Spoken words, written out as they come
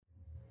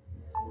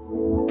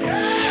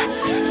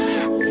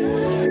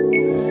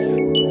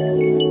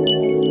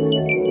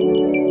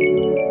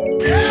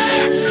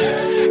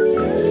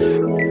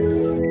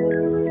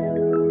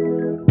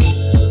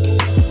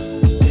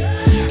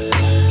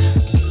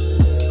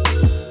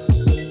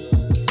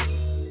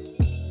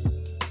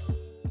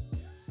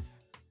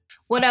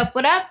What up,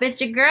 what up? It's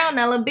your girl,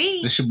 Nella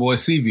B. It's your boy,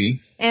 CV.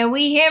 And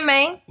we here,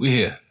 man. We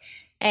here.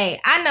 Hey,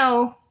 I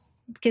know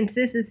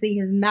consistency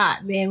has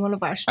not been one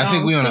of our strong I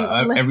think we on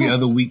suits. a every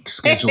other week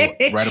schedule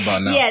right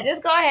about now. Yeah,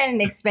 just go ahead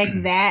and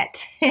expect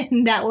that,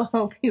 and that will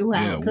help you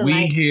out. Yeah, we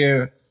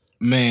here,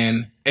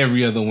 man,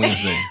 every other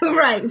Wednesday.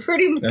 Right,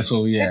 pretty much. That's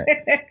where we at.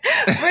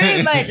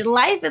 Pretty much.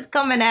 Life is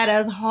coming at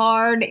us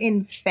hard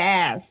and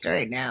fast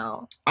right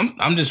now.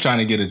 I'm just trying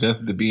to get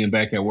adjusted to being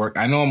back at work.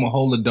 I know I'm a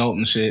whole adult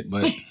and shit,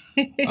 but...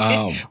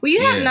 well,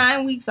 you have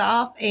 9 weeks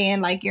off,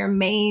 and like your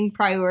main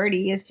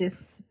priority is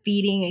just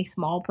feeding a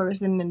small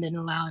person and then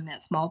allowing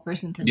that small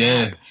person to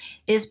nap.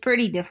 It's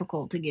pretty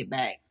difficult to get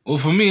back. Well,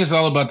 for me, it's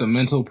all about the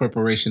mental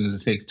preparation that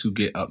it takes to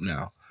get up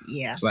now.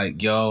 Yeah. It's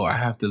like, yo, I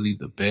have to leave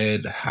the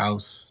bed, the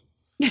house.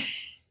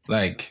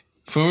 Like,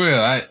 for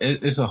real,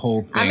 it's a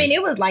whole thing. I mean,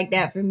 it was like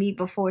that for me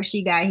before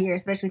she got here,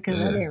 especially because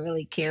I didn't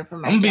really care for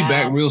my I'm going to job. be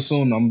back real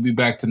soon. I'm going to be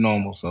back to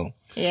normal, so.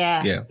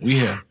 Yeah, we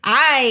here.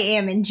 I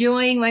am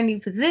enjoying my new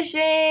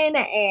position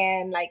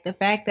and like the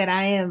fact that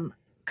I am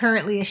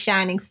currently a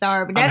shining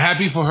star. But I'm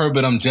happy for her,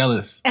 but I'm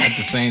jealous at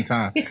the same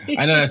time.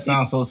 I know that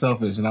sounds so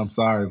selfish, and I'm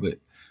sorry, but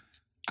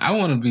I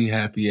want to be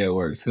happy at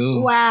work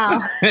too. Wow.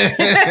 And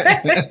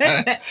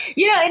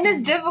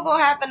it's difficult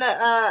having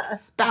a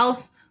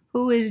spouse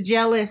who is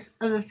jealous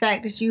of the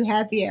fact that you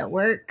happy at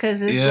work,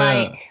 because it's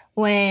like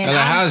when like,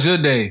 how's your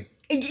day?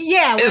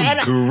 Yeah,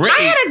 it's great.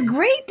 I had a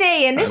great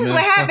day, and this is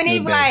what happened. He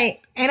be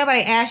like, ain't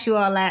nobody asked you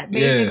all that.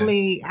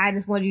 Basically, I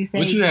just wanted you to say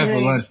what you have for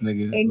lunch,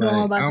 nigga. And like,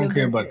 go about I don't your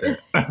care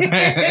business. about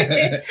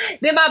that.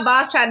 Then my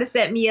boss tried to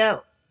set me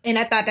up, and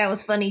I thought that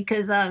was funny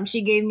because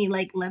she gave me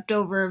like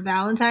leftover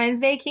Valentine's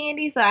Day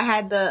candy, so I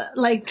had the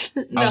like.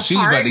 Oh, she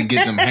was about to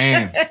get them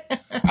hands. I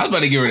was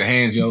about to give her the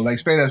hands, yo. Like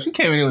straight up, she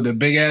came in here with a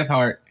big ass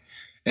heart.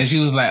 And she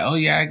was like, "Oh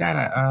yeah, I got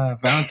a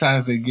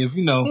Valentine's Day gift,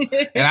 you know."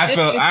 And I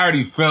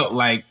already felt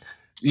like,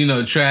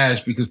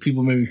 trash because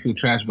people made me feel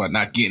trash about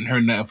not getting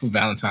her nothing for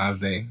Valentine's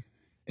Day.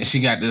 And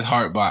she got this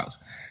heart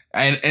box,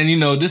 and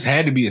this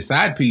had to be a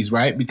side piece,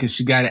 right? Because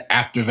she got it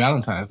after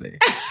Valentine's Day.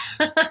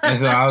 And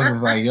so I was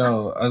just like,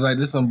 "Yo," I was like,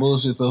 "This is some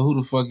bullshit." So who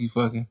the fuck you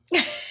fucking?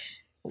 Wow.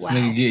 This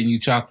nigga getting you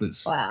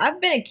chocolates. Wow,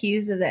 I've been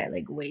accused of that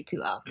like way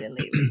too often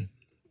lately.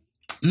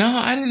 No,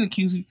 I didn't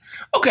accuse you.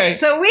 Okay.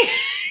 So we...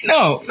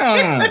 No.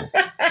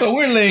 So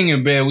we're laying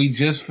in bed. We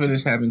just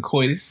finished having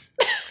coitus.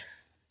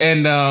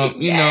 And,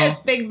 yes,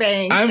 Big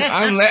Bang.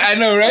 I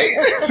know,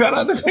 right? Shout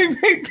out to Big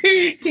Bang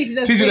P. Teaching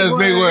us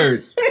big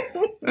words.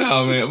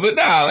 Oh, man. But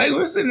like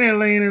we're sitting there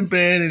laying in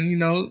bed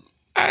and,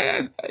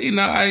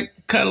 I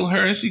cuddle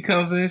her and she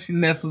comes in. She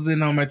nestles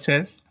in on my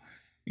chest,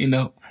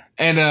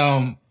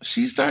 and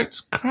she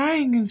starts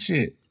crying and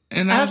shit.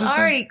 And I was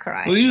already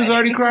crying. Well, you was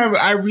already crying, but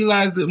I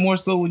realized it more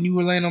so when you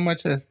were laying on my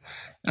chest.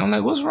 And I'm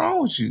like, what's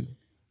wrong with you?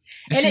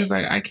 And she was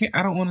like,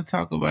 I don't want to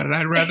talk about it.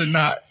 I'd rather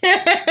not.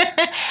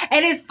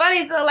 And it's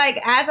funny. So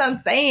like, as I'm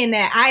saying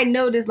that, I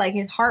noticed like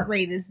his heart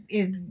rate is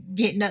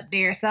getting up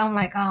there. So I'm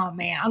like, oh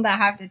man, I'm going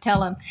to have to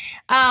tell him.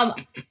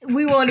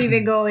 We won't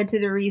even go into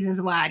the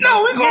reasons why.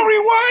 No, we're going to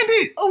rewind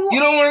it. You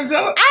don't want to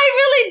tell him? I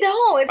really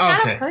don't. It's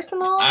kind of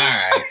personal. All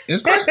right.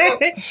 It's personal.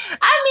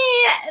 I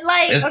mean,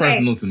 like, it's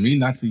personal to me,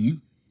 not to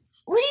you.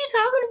 What are you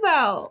talking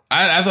about?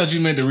 I thought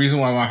you meant the reason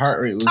why my heart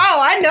rate was... Oh,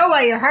 I know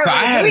why your heart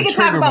rate. So we can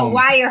talk about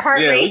why your heart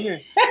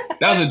rate...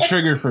 That was a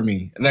trigger for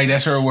me. Like,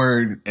 that's her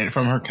word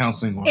from her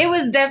counseling word. It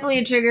was definitely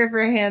a trigger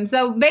for him.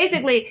 So,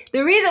 basically,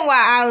 the reason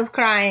why I was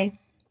crying,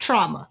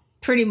 trauma.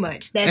 Pretty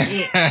much. That's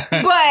it. But...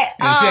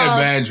 she had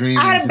a bad dream.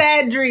 I had a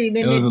bad dream.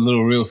 And it was a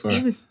little real for her.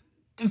 It was...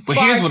 But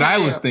here's what I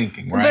was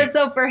thinking, right? But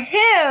so, for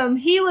him,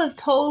 he was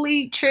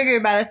totally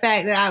triggered by the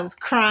fact that I was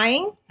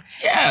crying.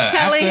 Yeah.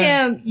 Telling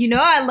him,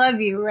 I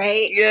love you,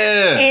 right?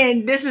 Yeah.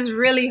 And this is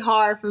really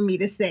hard for me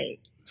to say.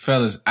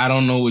 Fellas, I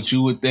don't know what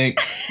you would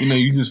think.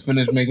 You just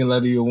finished making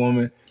love to your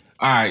woman.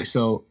 All right,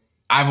 so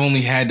I've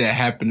only had that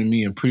happen to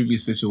me in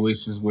previous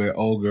situations where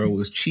old girl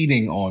was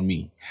cheating on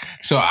me.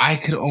 So I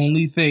could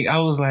only think, I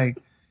was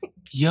like,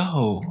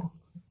 yo,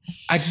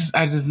 I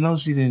just know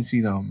she didn't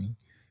cheat on me.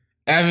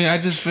 I mean, I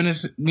just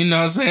finished, you know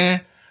what I'm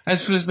saying? I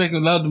just finished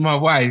making love to my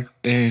wife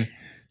and...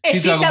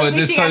 She's talking about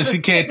this something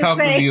she can't talk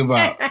to me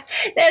about.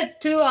 That's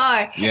too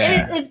hard.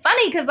 Yeah. And it's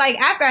funny because like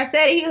after I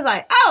said it, he was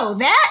like, "Oh,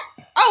 that?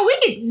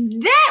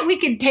 Oh, we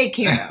could take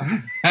care of."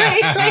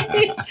 Right?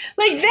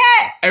 like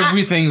that.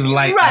 Everything's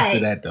light after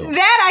that though.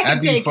 That I can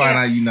after take you find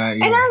care out you're not.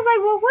 And I was like,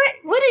 "Well,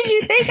 what did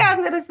you think I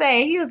was gonna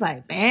say?" He was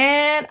like,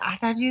 "Man, I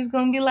thought you was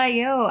gonna be like,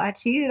 yo, I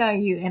cheated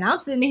on you," and I'm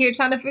sitting here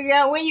trying to figure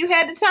out when you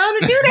had the time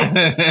to do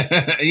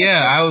that.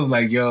 Yeah, I was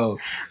like, yo,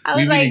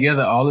 we be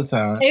together all the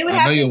time. It would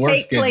have to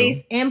take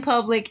place in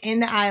public in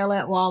the aisle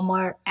at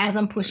Walmart as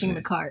I'm pushing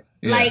the cart.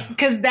 Yeah. Like,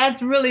 because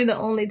that's really the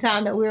only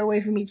time that we're away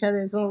from each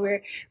other is when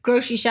we're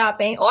grocery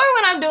shopping or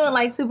when I'm doing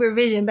like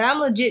supervision. But I'm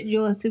legit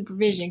doing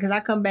supervision because I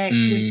come back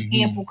with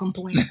ample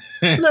complaints.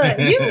 Look,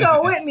 you can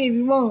go with me if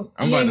you want.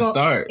 I'm about to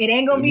start. It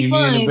ain't gonna be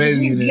fun. And the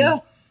baby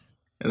go.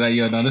 Like,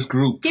 yo, no, this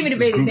group. Give me the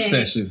baby group bag.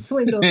 session.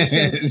 Swing it over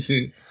the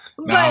shoulder.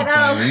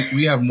 But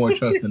we have more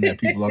trust in that,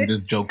 people. I'm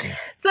just joking.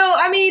 So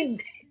I mean,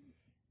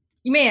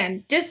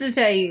 Man, just to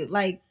tell you,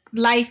 like,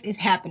 life is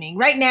happening.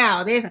 Right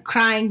now, there's a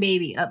crying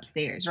baby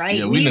upstairs, right?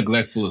 Yeah, we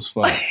neglectful as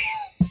fuck.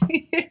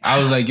 I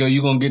was like, yo,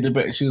 you gonna get the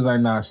bed? She was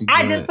like, nah, she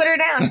I just put her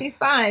down. She's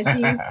fine.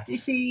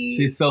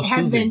 She's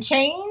has been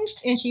changed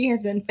and she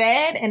has been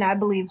fed. And I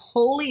believe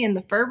wholly in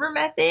the Ferber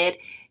method.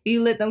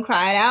 You let them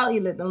cry it out.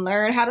 You let them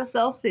learn how to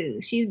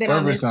self-soothe. She's been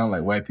Ferber sound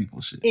like white people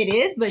shit. It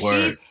is, but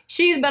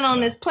she's been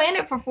on this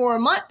planet for 4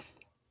 months.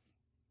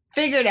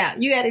 Figure it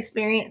out. You got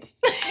experience.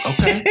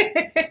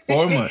 Okay.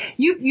 4 months.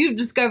 You've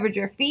discovered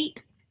your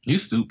feet. You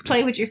stupid.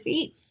 Play with your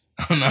feet.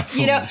 I'm not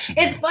you know,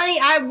 it's funny.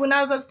 When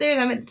I was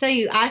upstairs, I meant to tell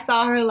you, I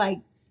saw her like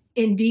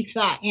in deep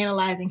thought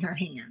analyzing her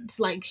hands.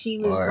 Like she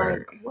was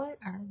like, "What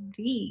are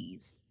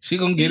these?" She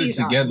gonna get it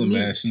together,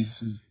 man.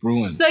 She's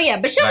brewing. So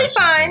yeah, but she'll be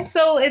fine.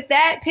 So if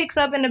that picks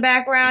up in the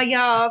background,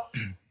 y'all,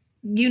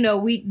 you know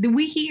we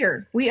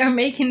here. We are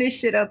making this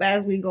shit up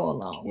as we go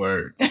along.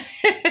 Word.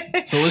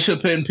 So what's your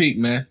pit and peak,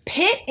 man?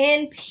 Pit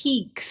and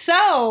peak.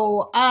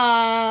 So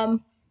I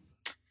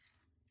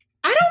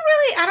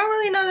don't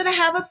really know that I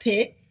have a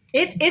pit.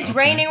 It's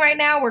raining right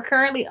now. We're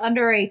currently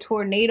under a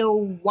tornado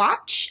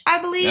watch, I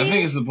believe. Yeah, I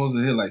think it's supposed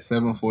to hit like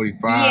 7:45.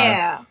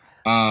 Yeah.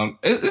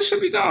 It should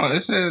be gone.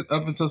 It said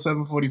up until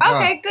 7:45.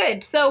 Okay,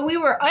 good. So we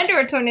were under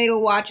a tornado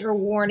watch or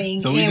warning,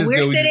 so we just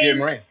getting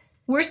rain.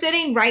 We're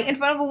sitting right in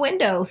front of a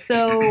window,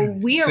 so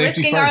we are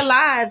risking our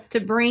lives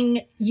to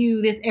bring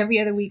you this every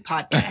other week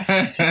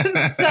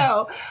podcast.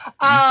 So,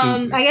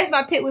 I guess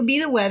my pit would be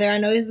the weather. I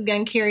know this is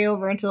going to carry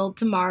over until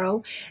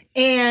tomorrow.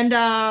 And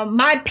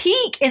my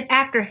peak is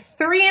after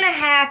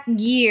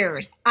 3.5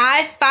 years.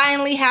 I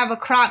finally have a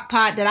crock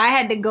pot that I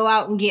had to go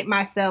out and get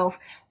myself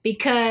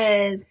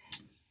because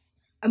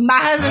my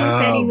husband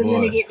said he was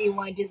going to get me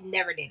one, just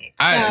never did it.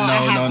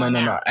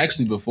 No.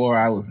 Actually, before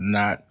I was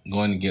not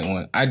going to get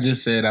one. I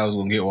just said I was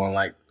going to get one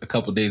like a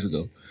couple days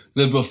ago.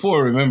 Because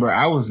before, remember,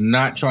 I was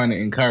not trying to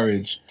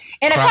encourage.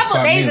 And a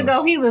couple days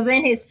ago, he was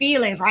in his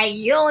feelings, right?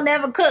 You don't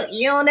ever cook.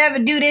 You don't ever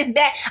do this,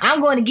 that. I'm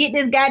going to get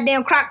this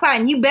goddamn crock pot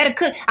and you better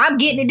cook. I'm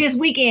getting it this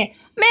weekend.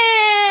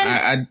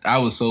 Man. I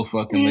was so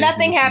fucking lazy.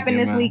 Nothing happened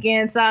this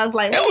weekend, so I was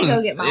like, let me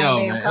go get my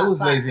own damn crock pot. It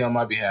was lazy on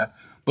my behalf.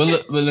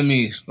 But let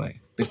me explain.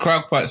 The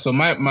crock pot. So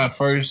my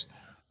first,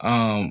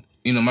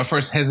 my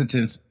first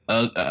hesitance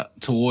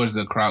towards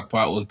the crock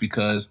pot was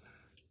because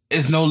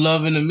it's no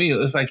love in the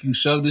meal. It's like you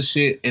shove the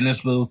shit in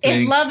this little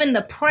thing. It's love in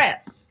the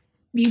prep.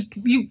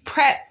 You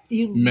prep.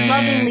 You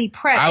lovingly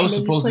prep. I was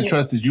supposed to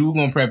trust that you were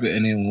gonna prep it,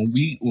 and then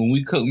when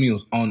we cook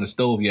meals on the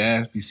stove, your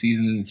ass be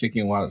seasoning the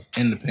chicken while it's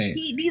in the pan.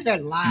 These are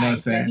lies. You know what I'm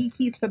saying? He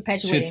keeps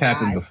perpetuating shit's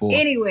happened lies. before.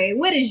 Anyway,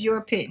 what is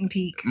your pit and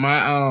peak?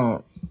 My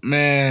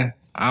man.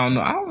 I don't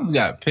know. I don't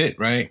got a pit,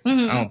 right?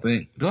 Mm-hmm. I don't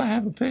think. Do I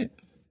have a pit?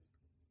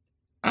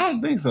 I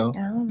don't think so.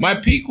 My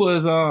peak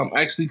was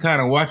actually kind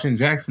of watching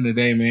Jackson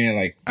today, man.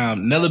 Like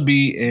Nella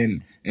B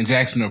and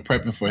Jackson are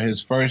prepping for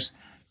his first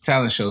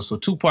talent show. So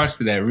 2 parts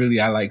to that. Really,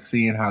 I like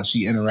seeing how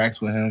she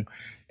interacts with him,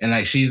 and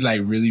like she's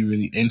like really,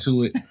 really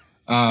into it.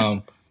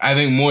 I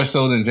think more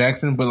so than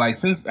Jackson, but like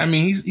since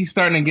he's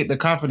starting to get the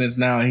confidence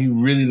now, and he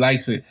really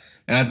likes it.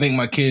 And I think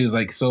my kid is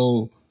like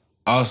so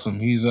awesome.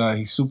 He's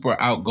super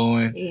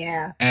outgoing.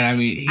 Yeah. And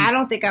I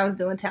don't think I was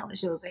doing talent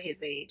shows at his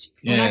age.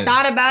 When I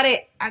thought about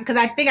it, because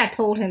I think I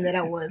told him that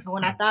I was.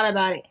 When I thought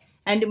about it,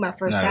 I didn't do my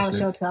first talent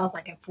show till I was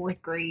like in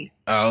 4th grade.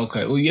 Oh,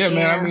 okay. Well, yeah,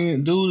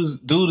 man.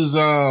 Dude is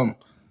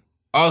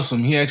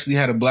awesome. He actually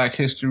had a Black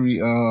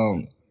History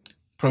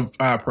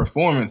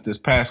performance this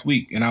past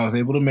week, and I was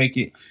able to make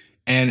it.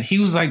 And he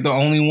was like the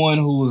only one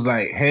who was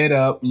like head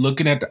up,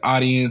 looking at the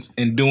audience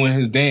and doing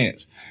his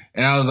dance.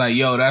 And I was like,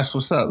 yo, that's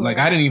what's up. Yeah. Like,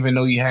 I didn't even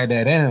know you had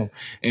that in him.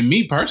 And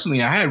me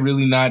personally, I had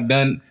really not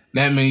done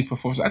that many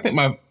performances. I think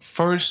my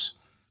first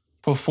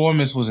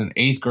performance was in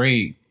 8th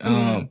grade,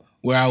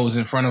 where I was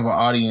in front of an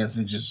audience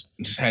and just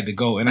had to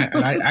go. And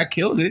I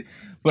killed it.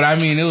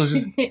 But it was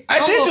just,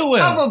 I did do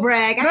well. Humble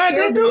brag. I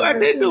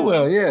did do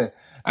well, yeah.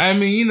 I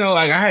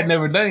had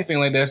never done anything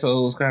like that, so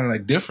it was kind of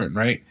like different,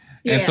 right?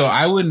 Yeah. And so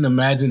I wouldn't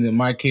imagine that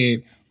my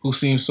kid, who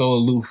seems so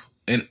aloof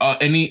in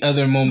any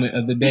other moment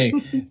of the day,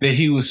 that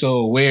he was so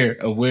aware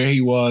of where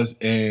he was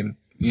and,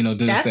 did his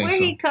thing. That's where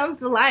he comes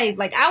to life.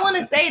 Like, I want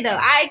to say, though,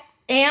 I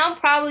am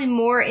probably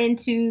more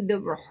into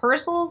the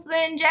rehearsals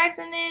than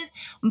Jackson is,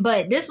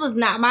 but this was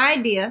not my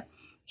idea.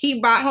 He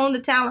brought home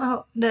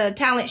the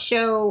talent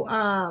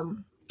show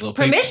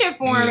permission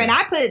form, and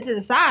I put it to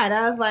the side.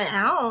 I was like,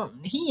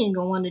 he ain't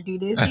gonna want to do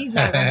this. He's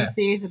not gonna be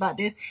serious about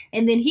this.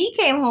 And then he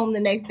came home the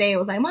next day and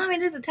was like, Mommy,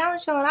 there's a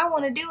talent show and I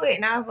want to do it.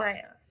 And I was like,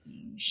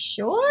 you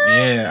sure?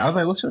 Yeah. I was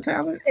like, what's your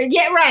talent?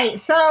 Yeah, right.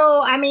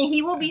 So,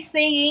 he will be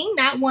singing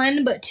not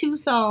 1, but 2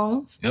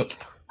 songs. Yep.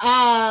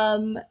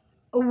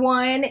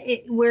 One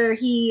where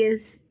he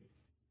is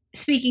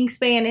speaking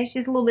Spanish.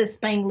 It's a little bit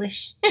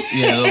Spanglish.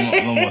 Yeah, a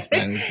little more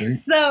Spanish.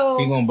 So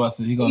he gonna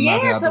bust it. He gonna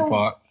knock it out the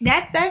park.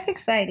 That's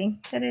exciting.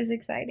 That is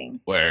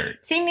exciting. Word.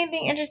 Seen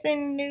anything interesting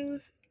in the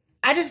news?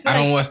 I just feel I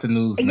don't watch the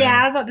news. Man.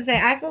 Yeah, I was about to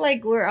say, I feel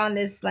like we're on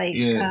this like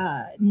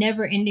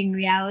never-ending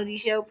reality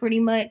show pretty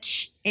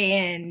much.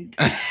 And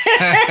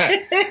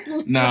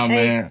nah,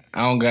 man,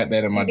 I don't got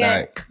that in my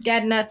diet.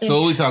 Got nothing.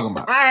 So what we talking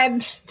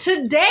about?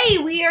 Today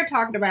we are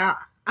talking about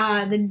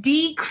the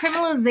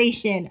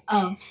decriminalization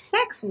of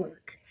sex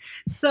work.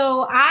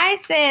 So I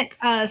sent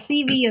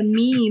CV a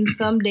meme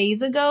some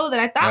days ago that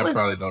I thought was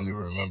probably don't even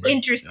remember.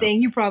 Interesting.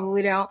 Yeah. You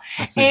probably don't.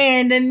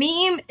 And the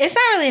meme, it's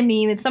not really a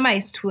meme. It's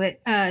somebody's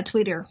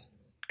Twitter.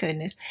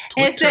 Goodness.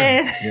 Twitter. It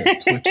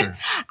says, Twitter.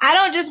 I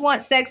don't just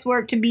want sex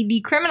work to be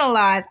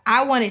decriminalized.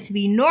 I want it to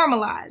be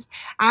normalized.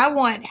 I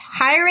want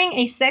hiring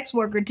a sex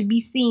worker to be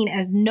seen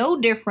as no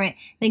different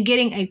than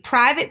getting a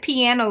private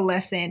piano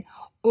lesson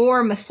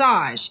or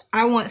massage.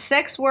 I want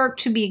sex work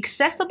to be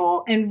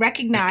accessible and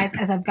recognized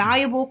as a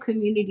valuable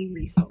community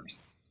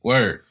resource.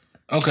 Word.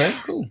 Okay,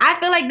 cool. I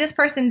feel like this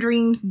person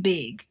dreams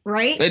big,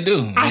 right? They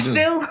do. I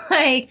feel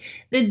like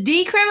the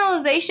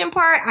decriminalization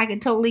part, I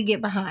could totally get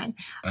behind.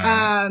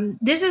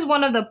 This is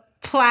one of the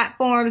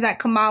platforms that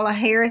Kamala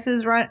Harris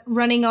is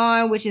running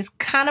on, which is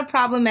kind of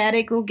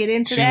problematic. We'll get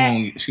into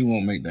that. She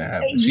won't make that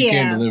happen. She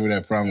can't deliver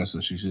that promise,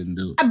 so she shouldn't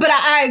do it. But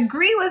I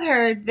agree with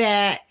her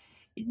that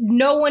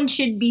no one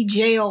should be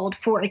jailed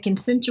for a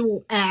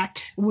consensual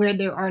act where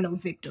there are no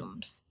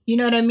victims. You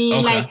know what I mean?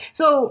 Okay. Like,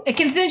 so a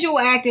consensual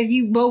act, if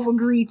you both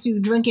agree to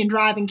drink and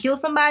drive and kill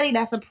somebody,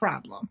 that's a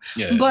problem.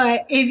 Yeah.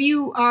 But if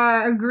you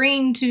are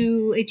agreeing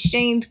to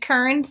exchange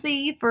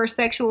currency for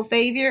sexual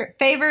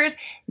favors,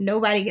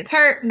 nobody gets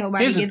hurt,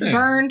 nobody gets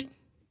burned.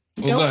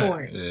 Go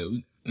for it. Yeah,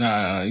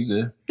 nah, you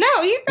good.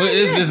 No, you good.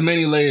 There's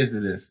many layers to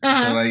this. So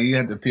like you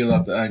have to peel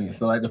off the onion.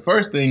 So like the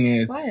first thing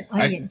is what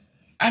onion?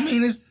 I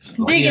mean, it's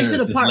dig into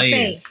the parfait.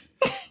 Layers.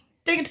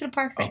 Dig into the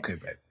parfait. Okay,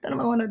 baby. Don't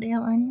want no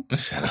damn onion.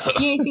 Shut up.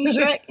 You ain't seen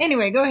Shrek?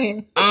 Anyway, go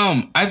ahead.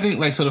 I think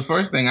like so. The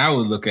first thing I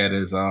would look at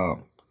is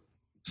so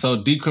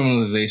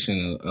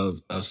decriminalization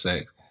of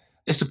sex.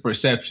 It's a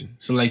perception.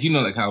 So like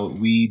like how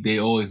weed, they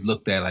always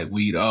looked at like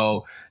weed.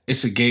 Oh,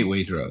 it's a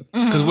gateway drug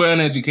because we're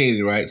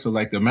uneducated, right? So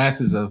like the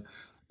masses of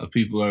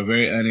people are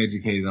very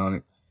uneducated on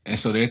it, and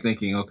so they're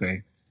thinking,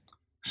 okay,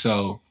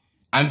 so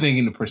I'm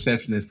thinking the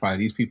perception is probably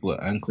these people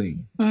are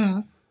unclean.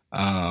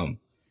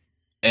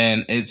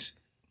 And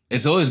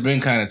it's always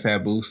been kind of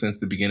taboo since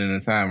the beginning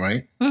of time,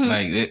 right?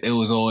 Like it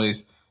was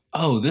always,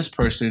 oh, this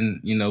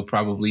person,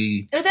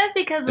 probably but that's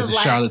because is of a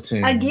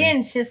charlatan. Again,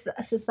 it's just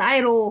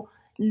societal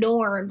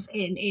norms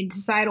and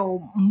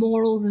societal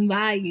morals and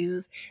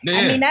values. Yeah.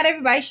 I mean, not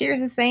everybody shares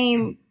the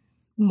same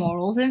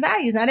morals and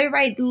values. Not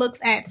everybody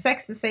looks at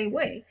sex the same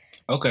way.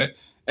 Okay.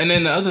 And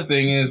then the other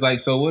thing is like,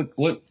 so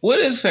what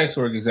is sex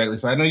work exactly?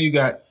 So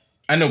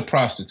I know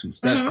prostitutes.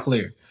 That's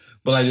clear.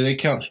 But like, do they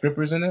count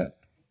strippers in that?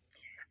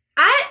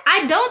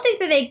 I don't think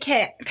that they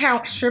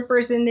count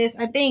strippers in this.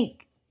 I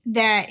think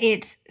that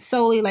it's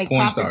solely like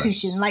porn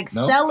prostitution, stars. Like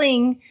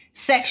selling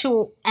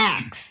sexual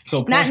acts.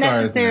 So porn not stars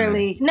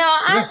necessarily. No,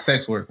 that's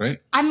sex work, right?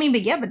 I mean,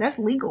 but that's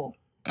legal.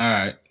 All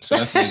right, so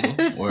that's legal.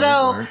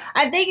 Word.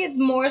 I think it's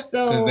more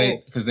so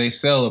because they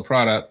sell a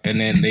product and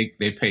then they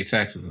pay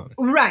taxes on it.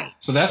 Right.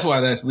 So that's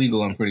why that's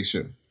legal. I'm pretty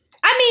sure.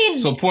 I mean,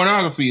 so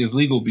pornography is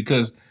legal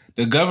because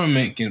the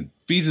government can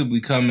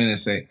feasibly come in and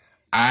say,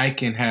 I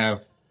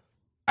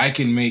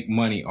can make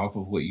money off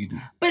of what you do.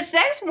 But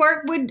sex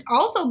work would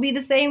also be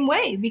the same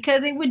way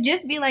because it would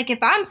just be like if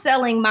I'm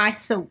selling my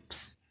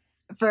soaps,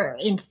 for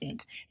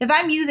instance, if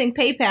I'm using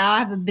PayPal, I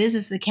have a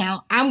business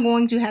account, I'm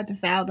going to have to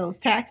file those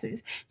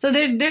taxes. So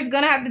there's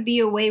going to have to be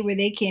a way where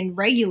they can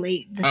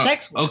regulate the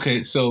sex work.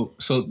 Okay, so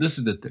this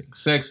is the thing.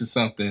 Sex is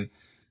something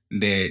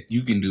that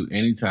you can do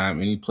anytime,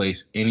 any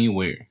place,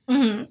 anywhere.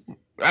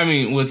 I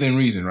mean, within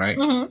reason, right?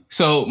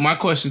 So my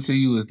question to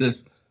you is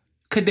this.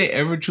 Could they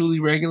ever truly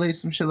regulate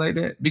some shit like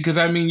that? Because,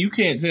 I mean, you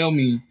can't tell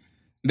me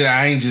that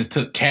I ain't just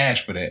took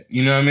cash for that.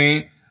 You know what I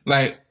mean?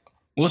 Like,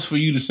 what's for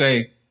you to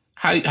say,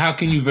 how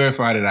can you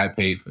verify that I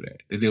paid for that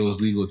there was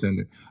legal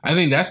tender? I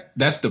think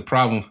that's the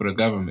problem for the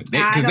government.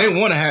 Because they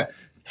want to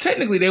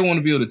technically, they want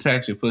to be able to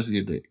tax your pussy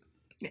or dick.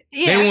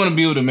 Yeah. They want to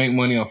be able to make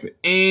money off it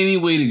any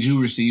way that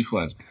you receive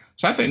funds.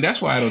 So I think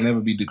that's why it'll never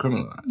be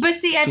decriminalized. But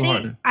see,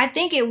 I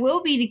think it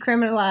will be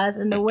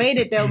decriminalized, and the way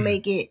that they'll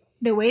make it,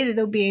 the way that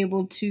they'll be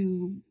able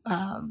to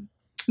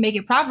make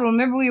it profitable.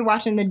 Remember we were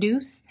watching The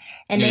Deuce,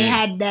 and they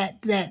had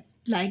that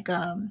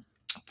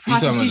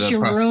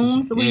prostitution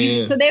rooms. So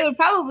they would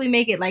probably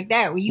make it like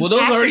that. Where you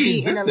those have already to be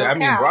existed. In a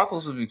locale. I mean,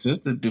 brothels have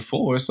existed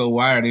before, so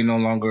why are they no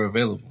longer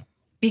available?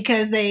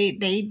 Because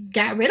they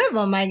got rid of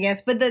them, I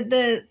guess. But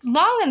the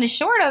long and the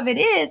short of it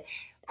is,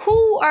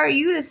 who are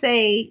you to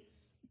say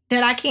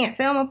that I can't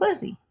sell my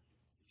pussy?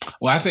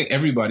 Well, I think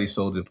everybody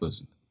sold their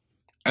pussy.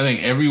 I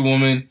think every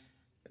woman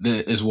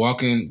that is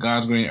walking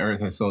God's green earth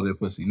has sold their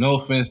pussy. No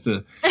offense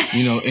to,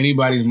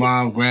 anybody's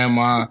mom,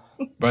 grandma,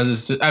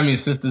 brothers,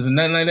 sisters, and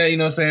nothing like that. You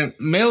know what I'm saying?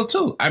 Male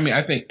too. I mean,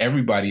 I think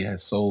everybody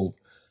has sold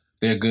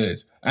their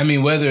goods. I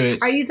mean, whether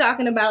it's... Are you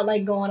talking about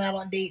like going out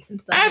on dates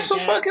and stuff?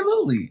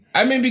 Absolutely.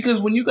 I mean,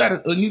 because when you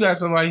got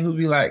somebody who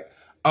be like,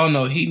 oh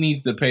no, he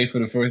needs to pay for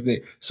the first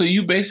date. So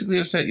you basically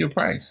have set your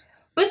price.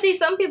 But see,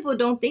 some people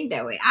don't think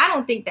that way. I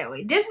don't think that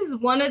way. This is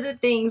one of the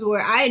things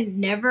where I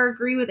never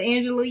agree with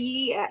Angela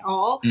Yee at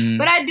all. Mm-hmm.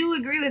 But I do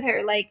agree with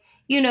her. Like,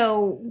 you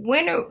know,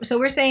 so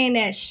we're saying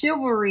that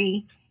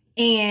chivalry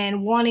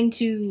and wanting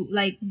to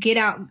like get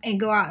out and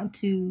go out and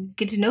to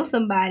get to know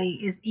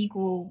somebody is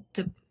equal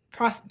to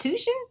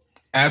prostitution?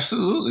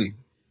 Absolutely.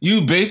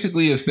 You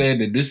basically have said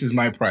that this is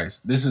my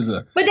price. This is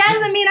a... But that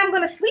doesn't mean I'm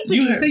going to sleep with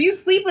you. So you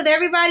sleep with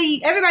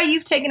everybody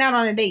you've taken out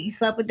on a date. You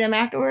slept with them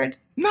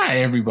afterwards? Not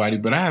everybody,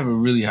 but I have a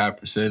really high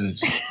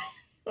percentage.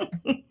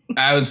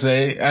 I would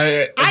say.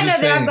 I know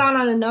that I've gone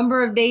on a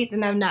number of dates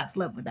and I've not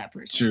slept with that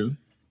person. True.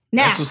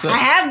 Now, I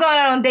have gone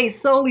out on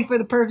dates solely for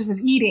the purpose of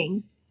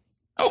eating.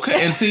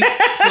 Okay, and see,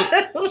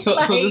 so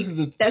this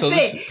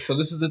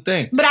is the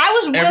thing. But I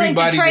was willing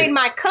to trade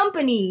my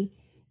company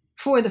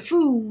for the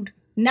food,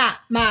 not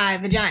my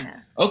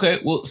vagina. Okay,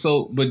 well,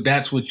 but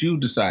that's what you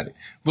decided.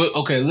 But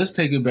okay, let's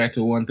take it back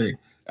to one thing.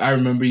 I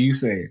remember you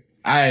saying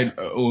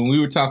when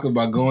we were talking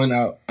about going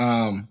out,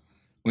 when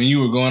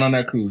you were going on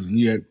that cruise, and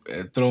you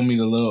had thrown me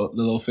the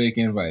little fake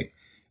invite.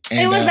 And,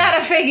 it was not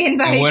a fake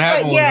invite. What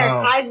happened but was,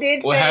 yes, I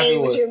did say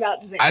what you're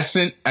about to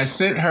say. I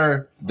sent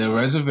her the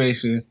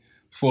reservation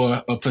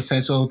for a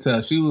potential hotel.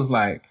 She was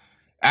like,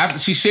 after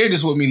she shared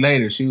this with me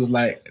later, she was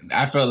like,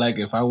 I felt like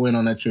if I went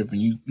on that trip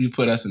and you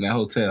put us in that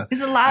hotel,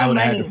 it's a lot I would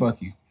have had to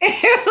fuck you.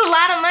 It's a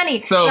lot of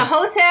money. So, the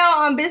hotel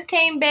on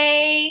Biscayne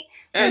Bay,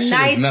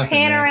 nice nothing,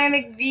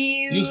 panoramic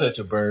views. You such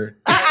a bird.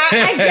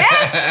 I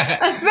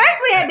guess,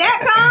 especially at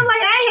that time,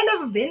 like I ain't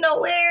never been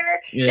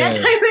nowhere. Yeah.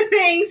 That type of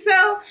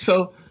thing.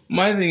 So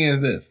my thing is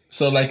this.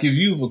 So like if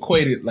you've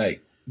equated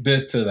like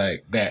this to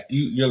like that,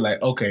 you're like,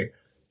 okay,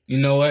 you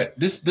know what?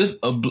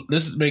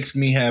 This makes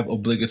me have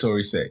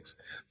obligatory sex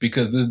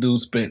because this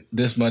dude spent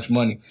this much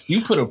money.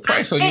 You put a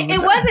price on you.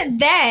 It wasn't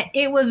that.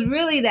 It was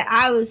really that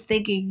I was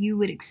thinking you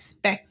would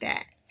expect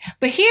that.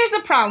 But here's the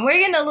problem. We're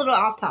getting a little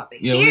off topic.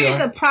 Yeah, here's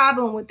the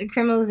problem with the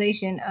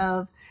criminalization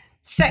of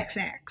sex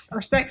acts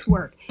or sex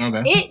work.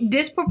 Okay. It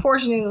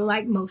disproportionately,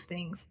 like most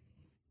things,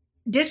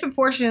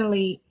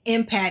 disproportionately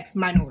impacts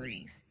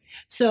minorities.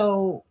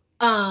 So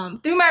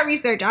through my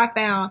research, I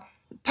found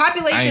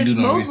populations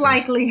most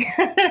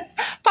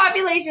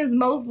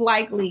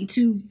likely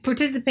to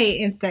participate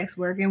in sex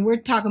work, and we're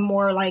talking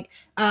more like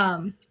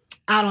out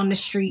on the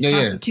street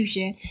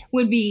prostitution,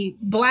 would be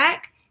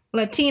Black,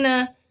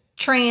 Latina,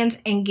 trans,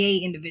 and gay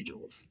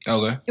individuals.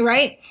 Okay.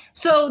 Right?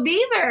 So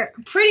these are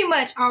pretty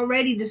much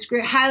already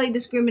highly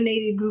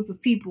discriminated group of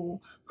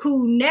people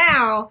who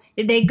now,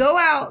 if they go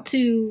out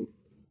to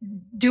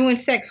doing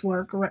sex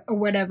work or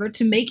whatever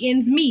to make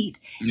ends meet,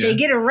 they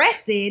get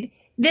arrested,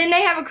 then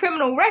they have a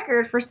criminal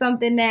record for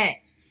something that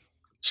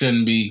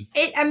shouldn't be.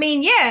 And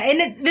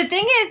the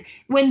thing is,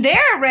 when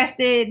they're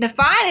arrested, the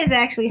fine is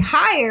actually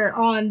higher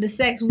on the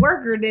sex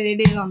worker than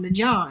it is on the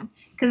John.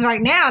 Because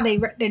right now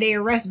they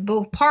arrest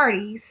both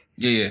parties.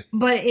 Yeah.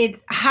 But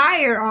it's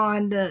higher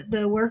on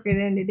the worker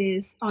than it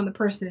is on the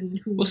person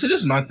who. Well, see,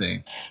 this is my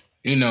thing.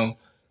 You know,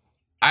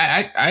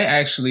 I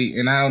actually,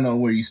 and I don't know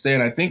where you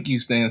stand. I think you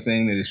stand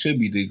saying that it should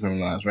be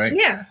decriminalized, right?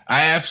 Yeah.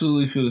 I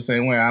absolutely feel the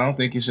same way. I don't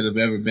think it should have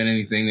ever been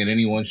anything that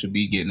anyone should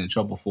be getting in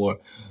trouble for.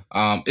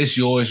 It's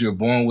yours. You're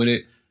born with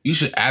it. You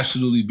should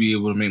absolutely be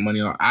able to make money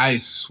on. I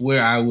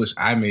swear, I wish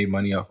I made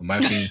money off of my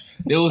penis.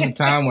 There was a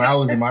time where I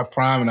was in my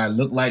prime and I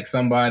looked like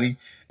somebody,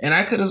 and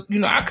I could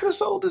have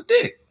sold this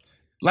dick.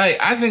 Like,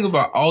 I think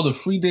about all the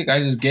free dick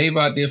I just gave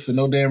out there for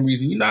no damn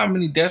reason. You know how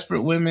many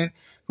desperate women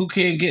who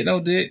can't get no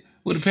dick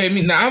would have paid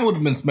me? Now, I would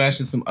have been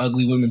smashing some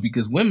ugly women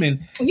because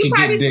women you can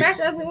probably get dick.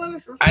 Smash ugly women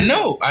for free. I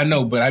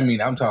know, but I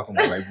mean, I'm talking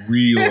about like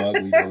real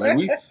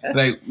ugly.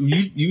 Like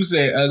you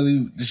say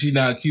ugly, she's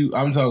not cute.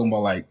 I'm talking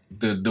about like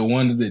the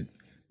ones that,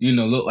 you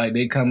know, look like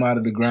they come out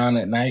of the ground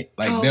at night.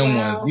 Like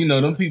ones. You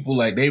know, them people,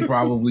 like, they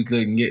probably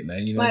couldn't get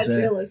that. You know what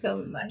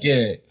I'm saying?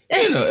 Yeah.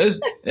 You know,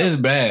 it's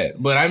bad.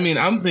 But, I mean,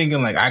 I'm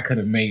thinking, like, I could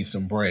have made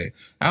some bread.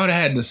 I would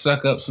have had to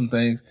suck up some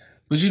things.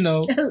 But, you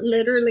know.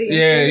 Literally.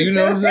 Yeah, you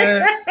know what I'm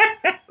saying?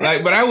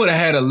 Like, but I would have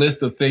had a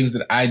list of things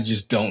that I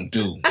just don't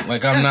do.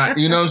 Like, I'm not,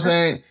 you know what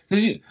I'm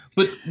saying?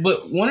 But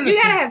one of the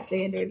you gotta have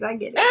standards. I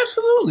get it.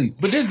 Absolutely.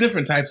 But there's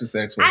different types of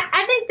sex work.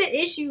 I think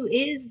the issue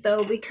is,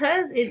 though,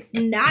 because it's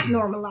not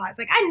normalized.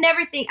 Like,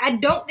 I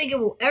don't think it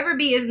will ever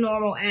be as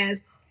normal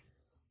as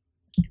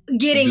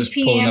getting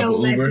piano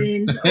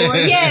lessons or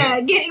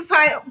getting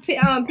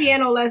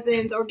piano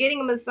lessons or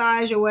getting a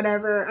massage or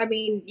whatever. I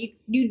mean,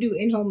 you do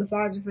in-home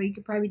massages, so you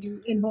could probably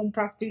do in-home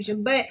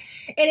prostitution, and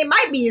it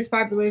might be as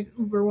popular as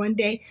Uber one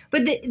day.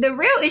 But the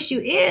real issue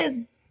is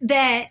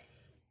that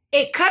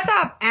it cuts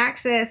off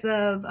access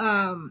of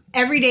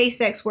everyday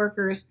sex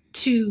workers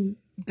to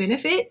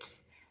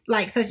benefits,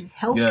 like such as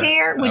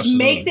healthcare, which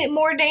makes it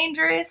more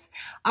dangerous.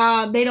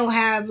 They don't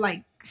have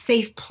like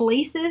safe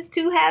places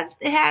to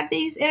have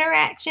these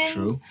interactions.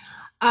 True.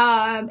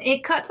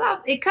 It cuts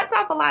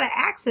off a lot of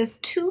access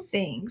to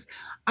things.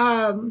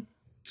 What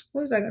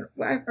was I gonna?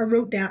 I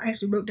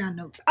actually wrote down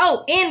notes.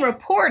 Oh, in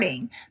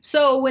reporting.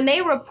 So when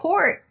they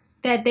report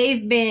that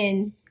they've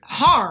been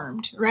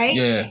harmed, right?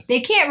 Yeah.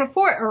 They can't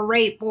report a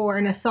rape or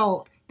an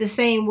assault the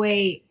same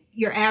way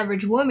your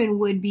average woman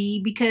would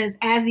be, because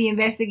as the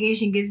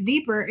investigation gets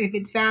deeper, if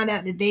it's found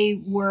out that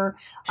they were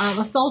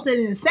assaulted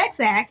in a sex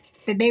act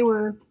that they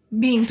were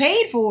being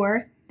paid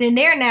for, then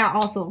they're now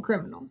also a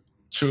criminal.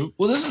 True.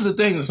 Well, this is the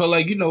thing. So,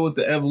 like, with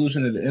the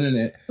evolution of the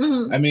internet,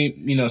 I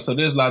mean, so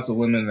there's lots of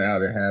women now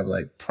that have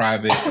like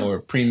private or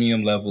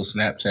premium level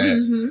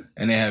Snapchats,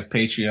 and they have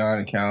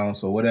Patreon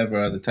accounts or whatever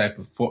other type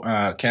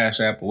of Cash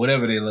App or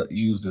whatever they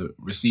use to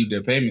receive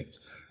their payments.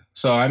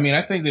 So, I mean,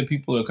 I think that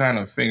people are kind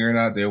of figuring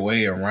out their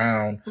way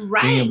around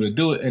being able to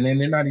do it, and then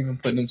they're not even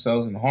putting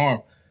themselves in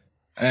harm.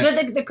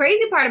 But the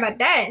crazy part about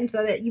that, and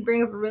so that you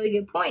bring up a really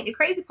good point, the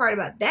crazy part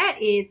about that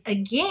is,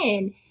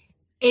 again,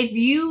 if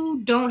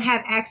you don't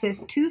have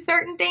access to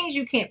certain things,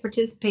 you can't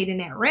participate in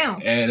that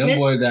realm. And them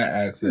boys got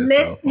access.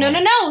 No.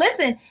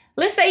 Listen.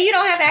 Let's say you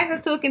don't have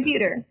access to a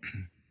computer.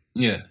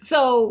 Yeah.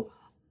 So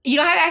you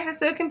don't have access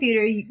to a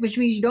computer, which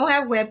means you don't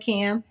have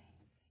webcam.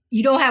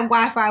 You don't have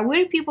Wi-Fi.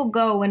 Where do people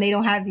go when they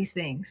don't have these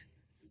things?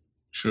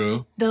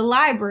 True. The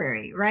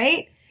library,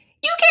 right?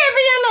 You can't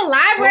be in the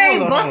library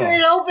busting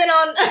it open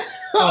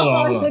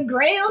on the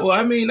ground. Well,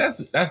 I mean, that's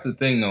the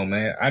thing, though,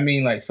 man. I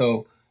mean, like,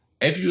 so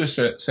if you're a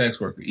sex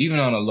worker, even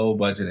on a low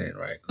budget end,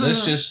 right?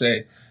 Let's just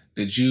say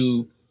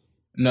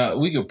that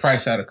we could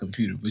price out a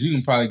computer, but you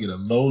can probably get a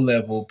low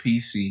level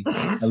PC,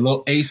 a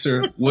low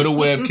Acer with a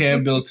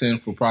webcam built in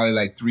for probably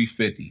like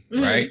 $350,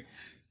 right?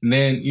 And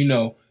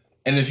then,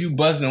 and if you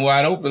busting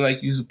wide open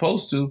like you're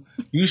supposed to,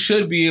 you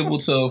should be able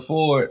to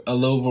afford a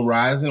low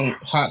Verizon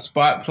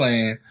hotspot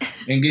plan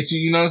and get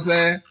you know what I'm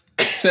saying?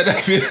 Set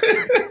up your...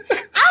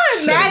 I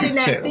would imagine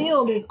that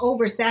field is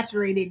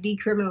oversaturated,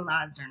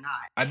 decriminalized or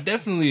not. I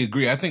definitely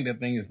agree. I think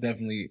that thing is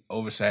definitely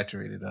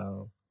oversaturated.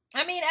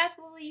 I mean,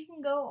 absolutely. You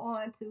can go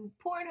on to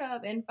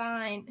Pornhub and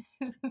find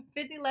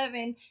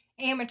 5011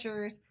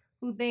 amateurs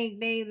who think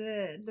they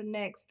the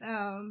next...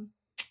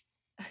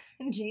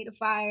 Jada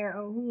Fire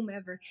or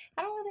whomever.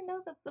 I don't really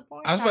know the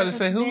porn stars. I was about to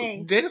say today.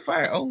 Who Jada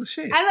Fire. Oh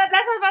shit! That's what I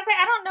was about to say.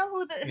 I don't know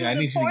who the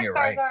porn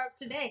stars are of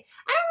today.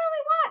 I don't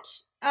really watch.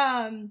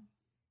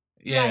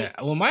 Yeah.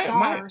 Like,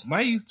 well,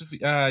 my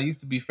used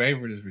to be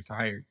favorite is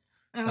retired.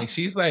 Like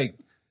she's like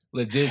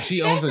legit.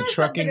 She owns a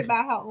trucking.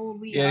 About how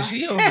old we are. Yeah,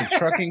 she owns a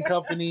trucking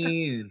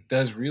company and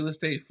does real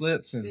estate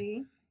flips and.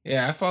 See?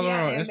 Yeah, I follow her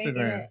on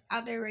Instagram.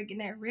 Out there making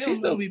that real. She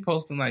still be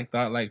posting like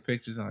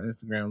pictures on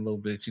Instagram a little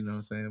bit, you know what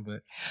I'm saying?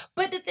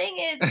 But the thing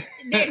is,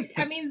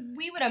 I mean,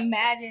 we would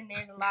imagine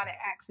there's a lot of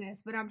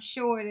access, but I'm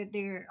sure that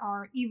there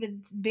are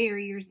even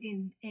barriers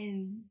in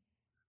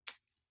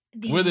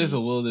the where there's a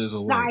will, there's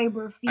a way.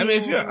 Cyber field. I mean,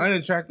 if you're an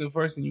unattractive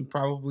person, you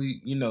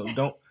probably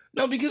don't.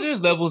 No, because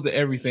there's levels to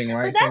everything,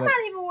 right? But that's not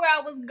even where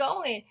I was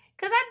going.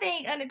 Because I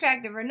think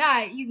unattractive or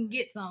not, you can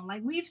get some.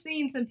 Like, we've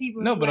seen some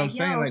people. No, but I'm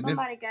saying, like,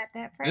 somebody got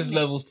that pregnant. There's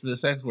levels to the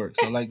sex work.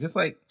 So, like, just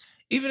like,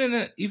 even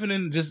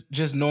in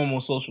just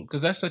normal social,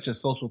 because that's such a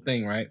social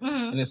thing, right?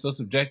 And it's so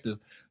subjective.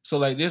 So,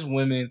 like, there's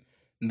women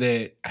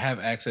that have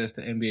access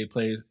to NBA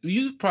players.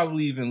 You've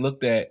probably even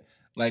looked at,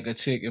 like, a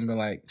chick and been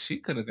like, she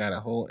could have got a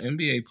whole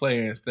NBA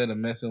player instead of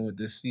messing with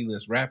this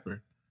C-list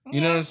rapper.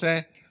 You know what I'm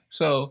saying?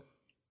 So,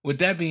 with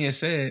that being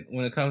said,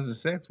 when it comes to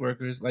sex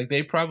workers, like,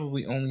 they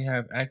probably only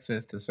have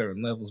access to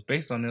certain levels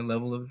based on their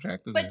level of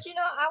attractiveness. But,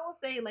 I will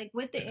say, like,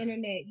 with the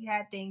internet, you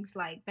had things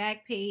like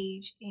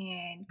Backpage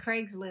and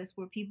Craigslist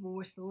where people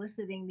were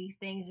soliciting these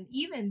things, and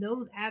even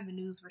those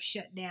avenues were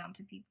shut down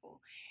to people.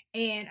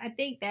 And I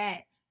think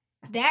that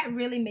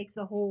really makes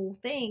the whole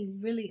thing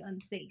really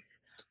unsafe.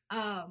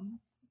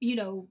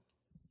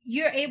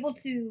 You're able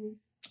to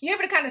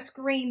kind of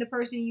screen the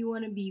person you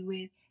want to be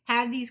with.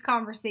 Have these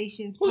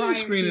conversations. Who you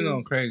screening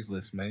on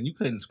Craigslist, man? You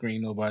couldn't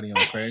screen nobody on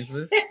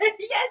Craigslist.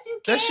 Yes, you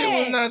can. That shit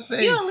was not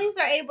safe. You at least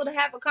are able to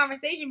have a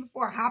conversation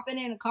before hopping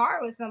in a car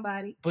with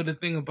somebody. But the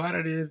thing about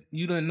it is,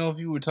 you didn't know if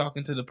you were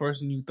talking to the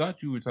person you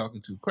thought you were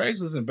talking to.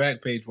 Craigslist and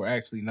Backpage were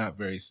actually not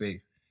very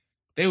safe.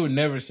 They were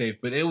never safe,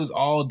 but it was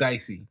all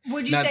dicey.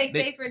 Would you say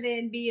safer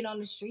than being on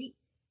the street?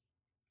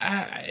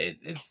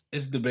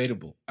 It's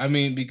debatable. I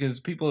mean, because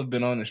people have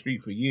been on the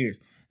street for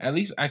years. At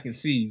least I can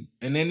see.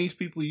 And then these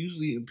people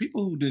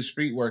people who did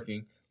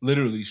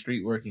literally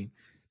street working,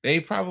 they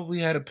probably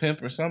had a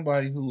pimp or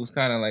somebody who was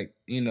kind of like,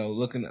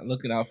 looking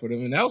out for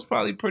them. And that was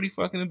probably pretty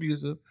fucking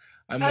abusive.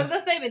 I was going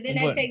to say, but then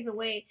that takes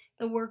away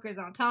the workers'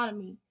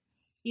 autonomy.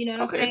 You know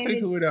what I'm saying? Okay, it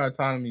takes away their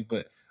autonomy,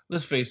 but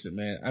let's face it,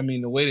 man. I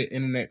mean, the way the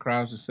internet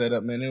crimes are set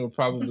up, man, there were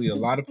probably a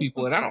lot of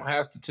people, and I don't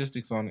have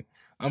statistics on it.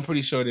 I'm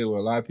pretty sure there were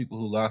a lot of people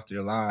who lost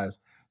their lives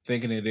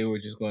thinking that they were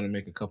just going to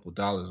make a couple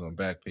dollars on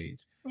Backpage.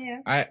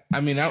 Yeah.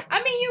 I mean,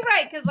 you're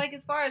right, because, like,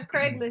 as far as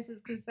Craigslist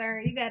is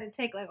concerned, you got to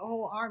take, like, a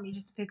whole army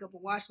just to pick up a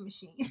washing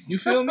machine. You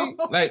feel me?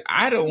 Like,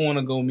 I don't want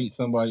to go meet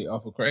somebody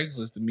off of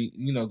Craigslist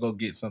to go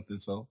get something,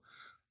 so,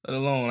 let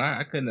alone,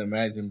 I couldn't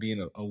imagine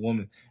being a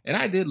woman. And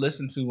I did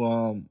listen to,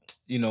 one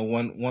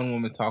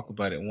woman talk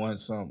about it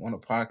once on a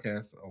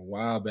podcast a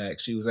while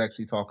back. She was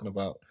actually talking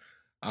about,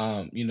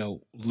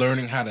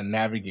 learning how to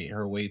navigate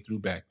her way through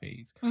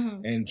Backpage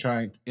and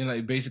trying,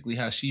 like, basically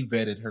how she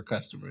vetted her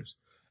customers.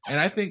 And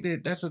I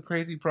think that's a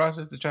crazy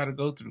process to try to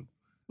go through.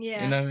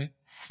 Yeah. You know what I mean?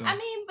 So. I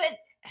mean, but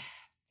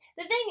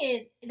the thing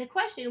is, the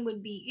question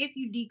would be, if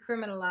you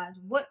decriminalize,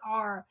 what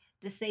are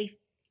the safe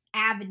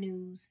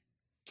avenues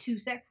to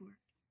sex work?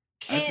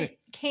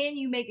 Can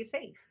you make it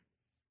safe?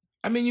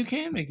 I mean, you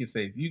can make it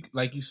safe. You,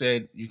 like you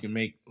said, you can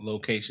make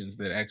locations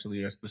that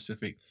actually are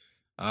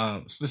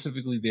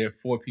specifically there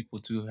for people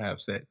to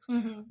have sex.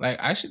 Mm-hmm. Like,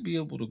 I should be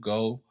able to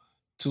go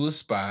to a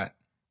spot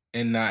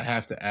and not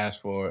have to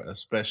ask for a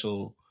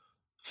special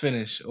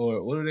finish,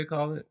 or what do they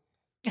call it?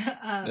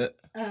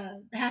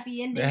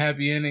 Happy ending. The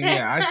happy ending.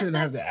 Yeah, I shouldn't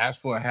have to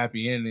ask for a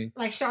happy ending.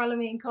 Like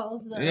Charlemagne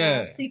calls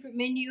the secret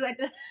menu at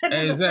the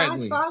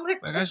exactly. massage parlor.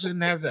 Like, I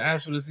shouldn't have to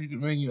ask for the secret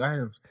menu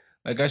items.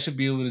 Like, I should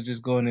be able to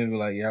just go in there and be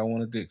like, yeah, I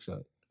want a dick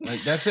suck.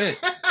 Like, that's it.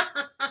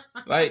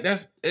 Like,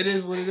 it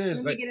is what it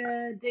is. Let me get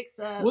a dick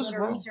suck. What's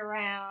wrong? Reach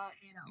around,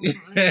 you know.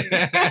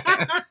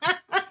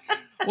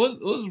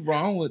 What's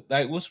wrong with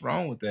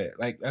that?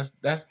 Like,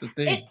 that's the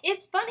thing.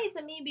 It's funny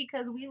to me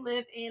because we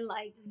live in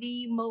like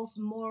the most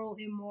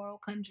immoral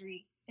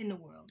country in the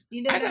world.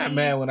 You know, I got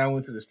mad when I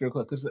went to the strip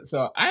club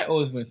so I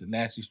always went to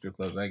nasty strip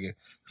clubs, I guess,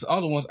 because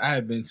all the ones I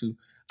had been to,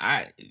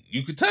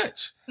 you could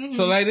touch. Mm-hmm.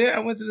 So like I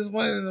went to this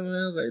one and I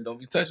was like, don't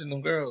be touching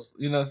them girls.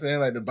 You know what I'm saying?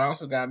 Like, the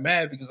bouncer got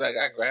mad because I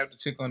grabbed the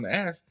chick on the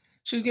ass.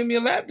 She was giving me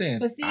a lap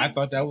dance. See, I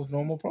thought that was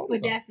normal protocol.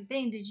 But that's the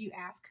thing. Did you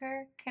ask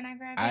her, can I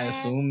grab your ass?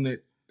 Assumed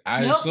that.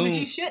 But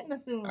you shouldn't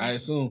assume. I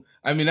assume.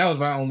 I mean, that was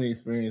my only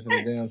experience in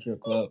the damn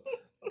strip club.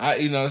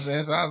 You know what I'm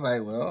saying? So I was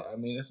like, well, I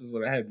mean, this is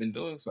what I had been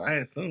doing. So I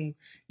assumed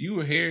you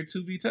were here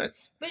to be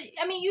touched. But,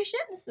 I mean, you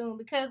shouldn't assume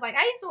because, like,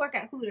 I used to work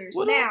at Hooters.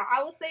 Now,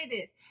 I will say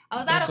this. I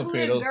was not a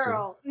Hooters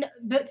girl. No,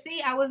 but,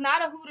 see, I was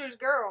not a Hooters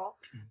girl.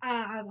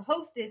 I was a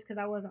hostess because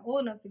I wasn't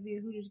old enough to be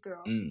a Hooters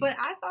girl. But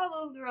I saw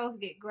those girls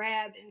get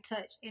grabbed and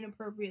touched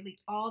inappropriately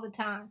all the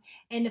time.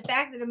 And the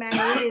fact of the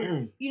matter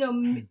is, you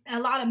know, a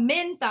lot of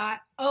men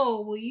thought,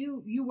 oh, well,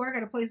 you work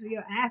at a place where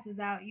your ass is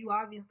out. You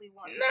obviously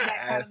want that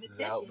kind of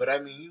attention. Out, but, I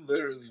mean, you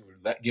literally were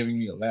giving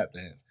me a lap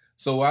dance.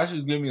 So while she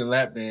was giving me a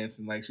lap dance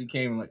and like she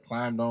came and like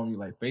climbed on me,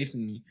 like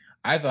facing me,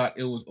 I thought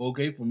it was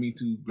okay for me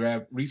to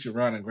reach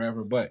around and grab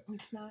her butt.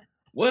 It's not.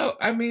 Well,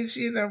 I mean,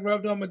 she had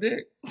rubbed on my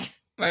dick.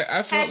 Like,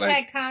 I felt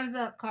 # time's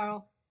up,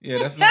 Carl. Yeah,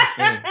 that's not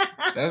fair.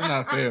 That's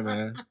not fair,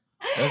 man.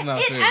 That's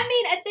not fair. I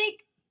mean, I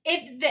think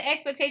if the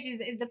expectations,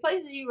 if the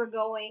places you were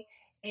going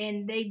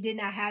and they did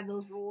not have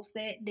those rules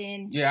set,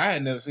 then yeah, I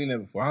had never seen that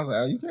before. I was like,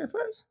 oh, you can't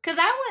touch? Because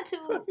I went to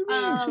what you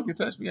mean? She can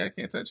touch me, I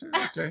can't touch her.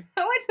 Okay.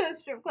 I went to a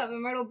strip club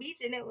in Myrtle Beach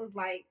and it was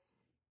like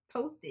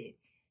posted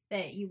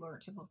that you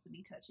weren't supposed to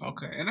be touching.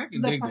 Okay, and I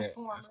can dig that.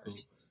 That's cool.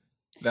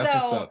 That's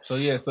what's up. So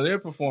yeah, so they're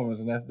performers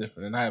and that's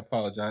different. And I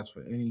apologize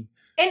for any.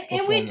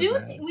 And we need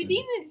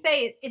to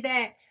say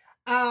that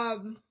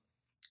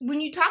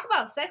when you talk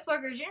about sex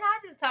workers, you're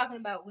not just talking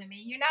about women.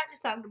 You're not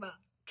just talking about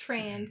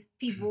trans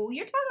people.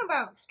 You're talking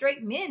about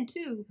straight men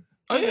too.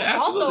 Oh yeah,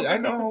 absolutely. I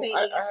know. I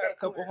had a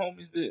couple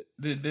homies that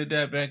did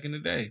that back in the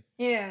day.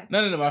 Yeah.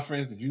 None of my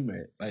friends that you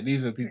met. Like,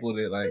 these are people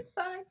that like. It's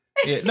fine.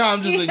 Yeah. No,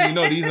 I'm just letting you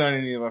know these aren't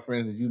any of my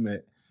friends that you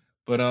met.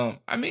 But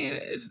I mean,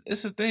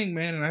 it's a thing,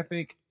 man, and I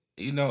think,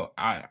 you know,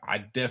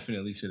 I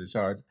definitely should have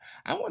charged.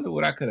 I wonder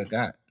what I could have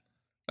got.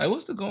 Like,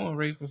 what's the going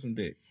rate for some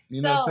dick?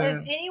 You know what I'm saying?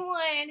 So if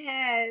anyone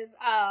has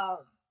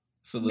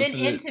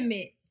been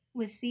intimate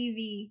with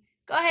CV,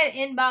 go ahead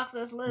and inbox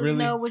us. Let us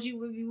know what you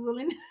would be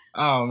willing to.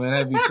 Oh, man,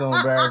 that'd be so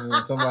embarrassing.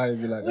 Somebody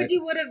would be like, what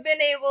you would have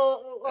been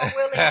able or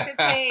willing to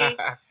pay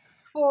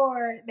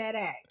for that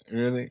act.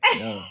 Really?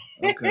 No.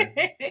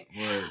 Okay.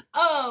 Word.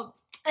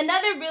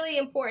 Another really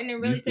important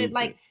and really good,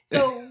 like,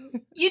 so,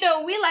 you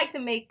know, we like to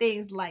make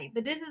things light,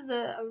 but this is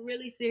a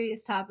really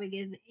serious topic.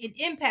 It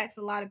impacts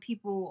a lot of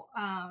people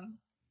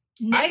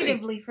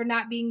negatively for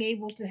not being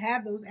able to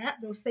have those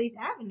safe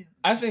avenues.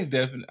 I think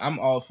definitely I'm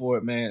all for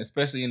it, man,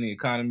 especially in the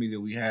economy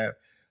that we have.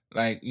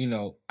 Like, you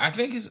know, I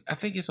think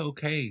it's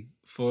okay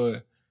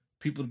for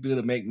people to be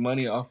able to make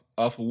money off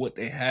of what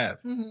they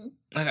have. Mm-hmm.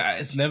 Like,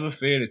 it's never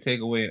fair to take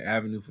away an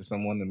avenue for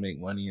someone to make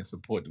money and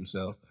support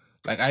themselves.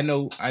 Like, I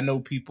know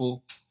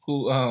people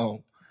who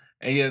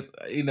and yes,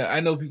 you know, I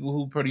know people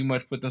who pretty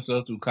much put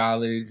themselves through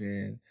college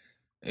and,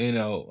 you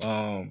know,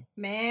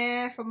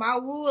 man, for my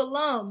Woo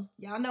alum,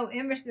 y'all know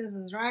Emerson's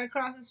is right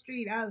across the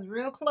street. I was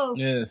real close.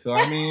 Yeah, so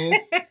I mean,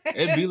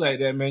 it'd be like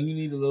that, man. You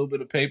need a little bit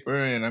of paper,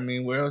 and I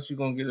mean, where else you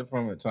gonna get it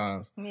from at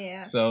times?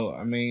 Yeah. So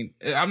I mean,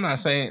 I'm not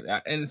saying,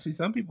 and see,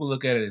 some people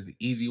look at it as an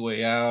easy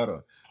way out,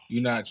 or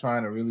you're not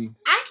trying to really.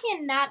 I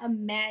cannot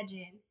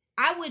imagine.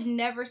 I would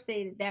never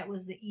say that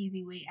was the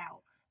easy way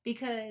out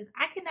because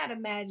I cannot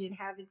imagine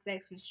having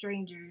sex with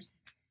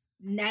strangers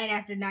night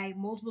after night,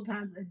 multiple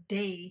times a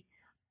day.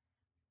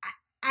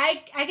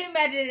 I can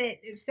imagine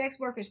that sex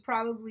work is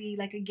probably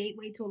like a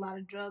gateway to a lot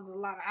of drugs, a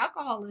lot of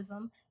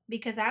alcoholism,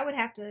 because I would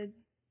have to,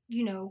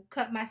 you know,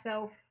 cut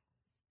myself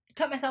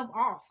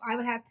off. I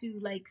would have to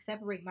like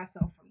separate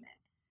myself from that.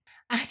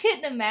 I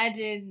couldn't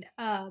imagine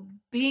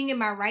being in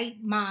my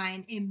right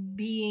mind and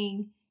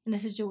being in a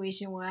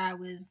situation where I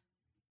was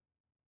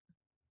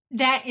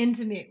that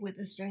intimate with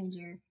a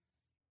stranger.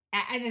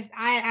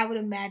 I would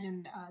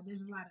imagine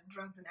there's a lot of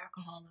drugs and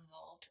alcohol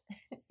involved.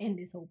 out in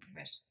this whole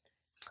profession?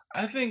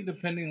 I think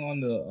depending on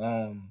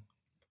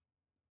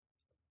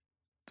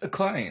the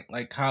client,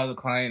 like how the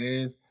client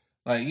is,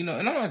 like, and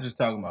I'm not just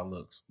talking about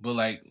looks, but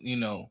like,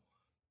 the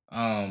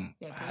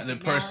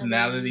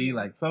personality.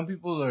 Like some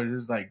people are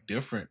just like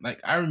different. Like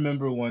I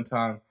remember one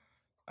time,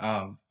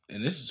 and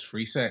this is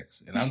free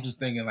sex, and I'm just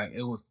thinking like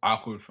it was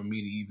awkward for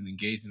me to even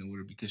engage in it with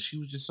her because she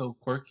was just so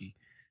quirky.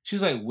 She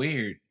was like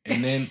weird,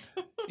 and then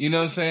you know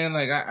what I'm saying?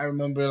 Like I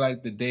remember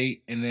like the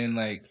date, and then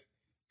like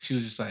she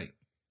was just like,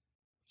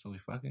 "So we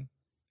fucking,"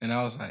 and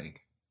I was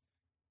like,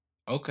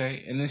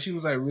 "Okay," and then she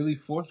was like really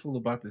forceful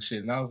about the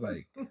shit, and I was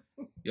like,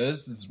 "Yo,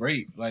 this is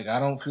rape. Like I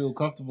don't feel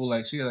comfortable."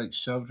 Like she like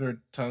shoved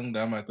her tongue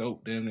down my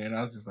throat, damn near, and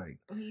I was just like,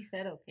 he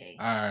said, "Okay,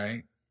 all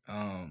right,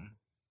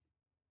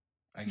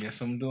 I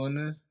guess I'm doing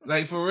this."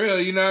 Like for real,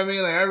 you know what I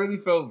mean? Like I really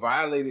felt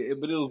violated,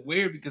 but it was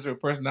weird because her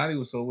personality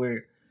was so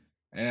weird,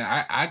 and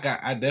I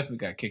definitely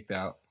got kicked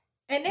out.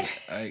 And then,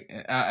 like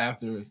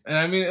afterwards, and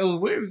I mean it was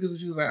weird because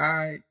she was like, "All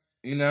right,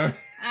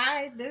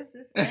 I do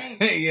the same."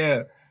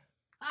 yeah.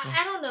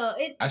 I don't know.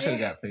 I should have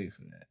got paid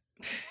for that.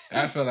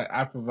 I feel like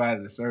I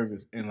provided a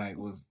service and like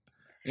was,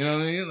 you know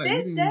what I mean? Like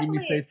you can give me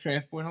safe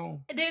transport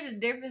home. There's a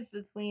difference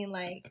between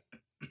like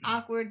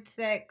awkward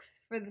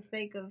sex for the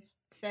sake of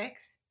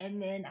sex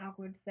and then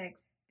awkward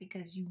sex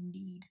because you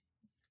need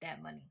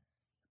that money.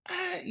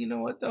 You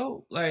know what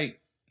though?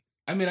 Like,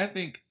 I mean, I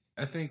think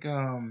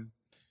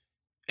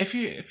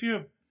if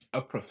you're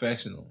a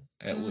professional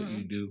at what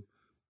you do,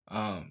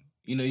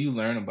 you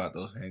learn about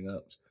those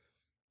hang-ups,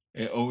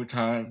 and over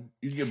time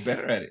you get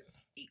better at it.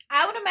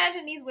 I would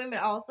imagine these women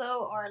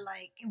also are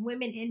like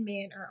women and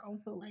men are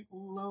also like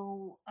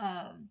low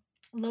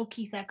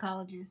key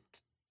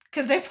psychologists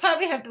because they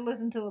probably have to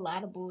listen to a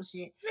lot of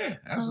bullshit. Yeah,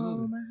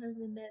 absolutely. Oh, my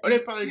husband. Or they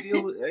probably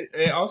deal with.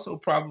 They also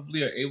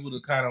probably are able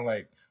to kind of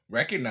like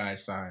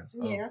recognize signs.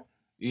 Yeah.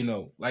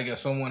 Of, like if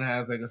someone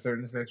has like a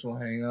certain sexual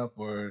hang up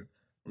or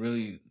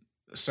really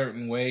a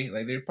certain way,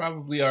 like they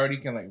probably already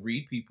can like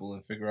read people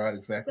and figure out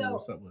exactly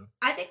what's up with them.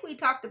 I think we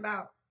talked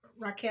about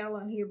Raquel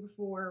on here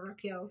before,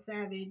 Raquel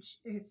Savage,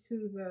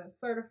 who's a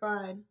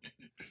certified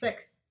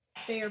sex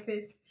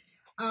therapist.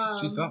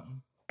 She's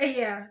something.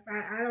 Yeah,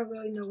 I don't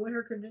really know what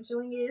her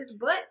credentialing is,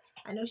 but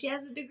I know she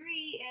has a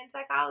degree in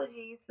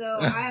psychology, so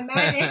I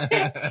imagine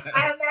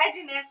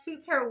that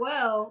suits her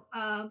well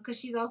because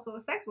she's also a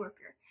sex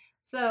worker.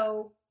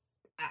 So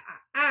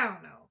I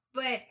don't know,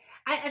 but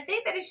I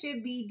think that it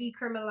should be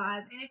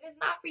decriminalized. And if it's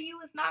not for you,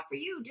 it's not for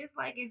you. Just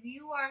like if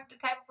you aren't the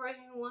type of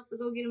person who wants to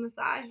go get a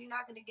massage, you're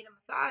not going to get a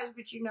massage,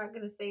 but you're not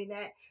going to say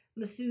that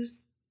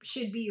masseuse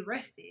should be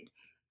arrested.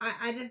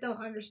 I just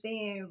don't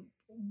understand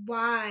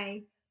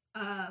why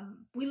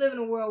we live in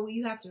a world where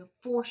you have to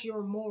force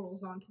your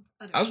morals onto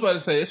others. I was about to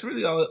say, it's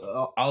really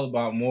all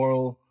about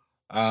morals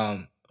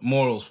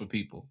for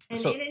people.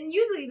 And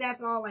usually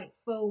that's all like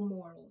faux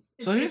morals.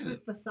 It's just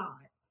this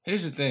facade.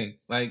 Here's the thing.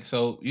 Like,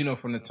 so,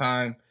 from the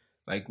time,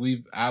 like,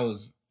 I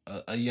was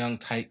a young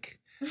tyke,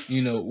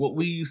 what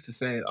we used to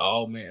say,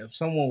 oh, man, if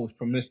someone was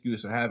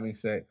promiscuous or having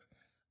sex,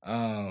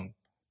 we'd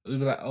be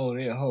like, oh,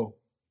 they're a hoe.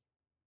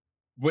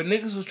 But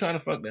niggas was trying to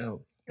fuck that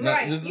hoe.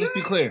 Right. Let's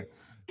be clear.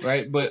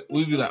 Right? But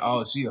we'd be like,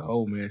 oh, she a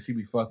hoe, man. She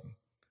be fucking.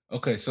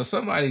 Okay, so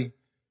somebody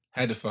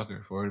had to fuck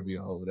her for her to be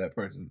a hoe. That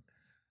person,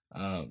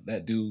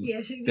 that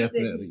dude, she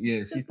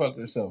definitely, she fucked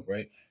herself,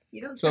 right?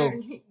 You don't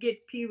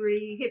hit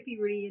puberty,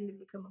 and then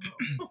become a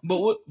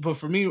hoe. But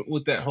for me,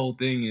 with that whole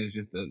thing is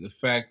just the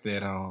fact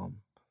that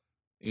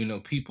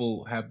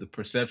people have the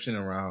perception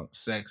around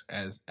sex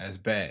as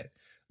bad.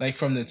 Like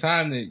from the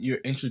time that you're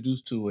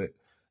introduced to it,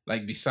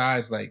 like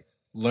besides like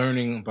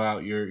learning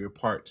about your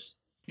parts,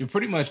 you're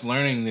pretty much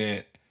learning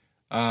that,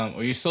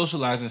 or you're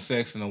socializing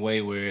sex in a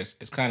way where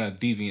it's kind of a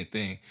deviant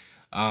thing,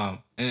 and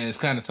it's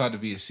kind of taught to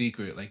be a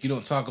secret. Like you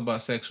don't talk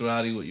about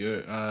sexuality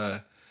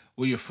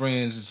with your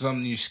friends. It's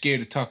something you're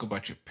scared to talk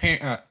about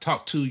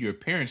talk to your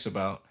parents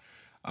about.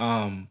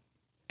 And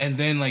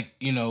then like,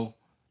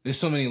 there's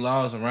so many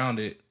laws around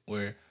it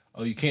where,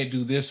 oh, you can't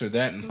do this or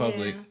that in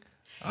public.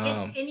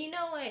 Yeah. And you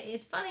know what?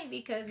 It's funny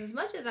because as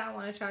much as I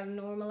want to try to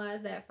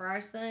normalize that for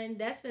our son,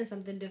 that's been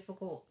something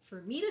difficult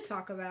for me to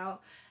talk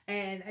about.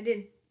 And I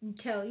didn't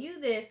tell you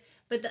this,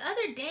 but the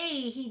other day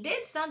he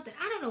did something.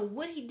 I don't know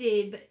what he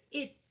did, but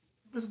it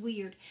was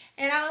weird.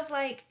 And I was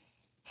like,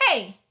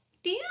 hey,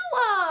 do you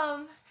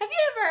have you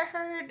ever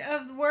heard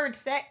of the word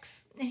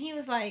sex? And he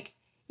was like,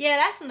 yeah,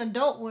 that's an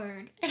adult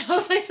word. And I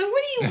was like, so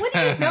what do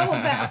you know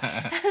about?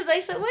 I was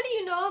like, so what do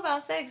you know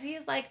about sex? He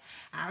was like,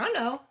 I don't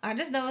know. I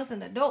just know it's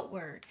an adult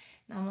word.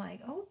 And I'm like,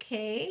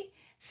 okay.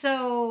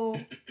 So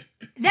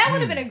that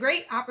would have been a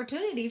great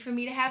opportunity for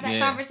me to have that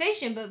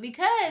conversation. But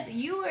because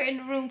you were in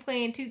the room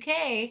playing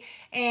 2K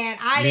and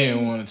I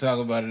didn't want to talk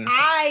about it.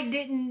 I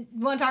didn't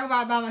want to talk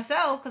about it by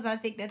myself because I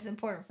think that's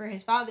important for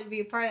his father to be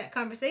a part of that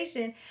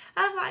conversation.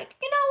 I was like,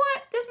 you know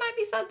what? This might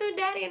be something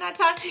Daddy and I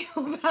talk to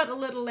you about a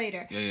little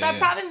later. So I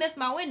probably missed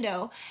my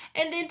window.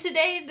 And then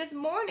this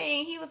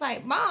morning, he was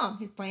like, Mom,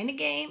 he's playing the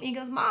game. And he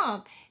goes,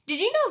 Mom, did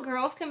you know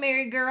girls can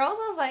marry girls?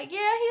 I was like, yeah.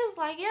 He was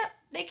like, yep,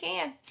 they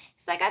can.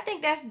 He's like, I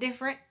think that's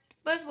different,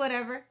 but it's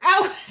whatever. I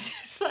was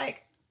just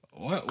like,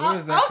 What? Where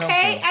does that come from?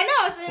 I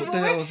know. I said, what the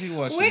hell was he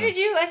watching? Where did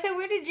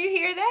you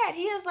hear that?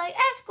 He was like,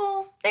 at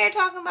school. They're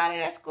talking about it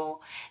at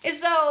school. And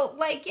so,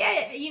 like,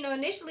 yeah,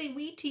 initially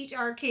we teach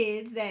our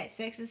kids that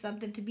sex is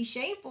something to be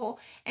shameful.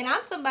 And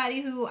I'm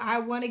somebody who I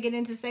want to get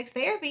into sex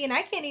therapy, and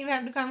I can't even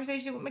have the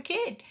conversation with my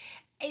kid.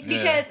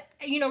 Because,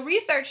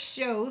 research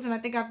shows, and I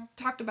think I've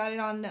talked about it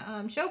on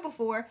the show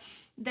before,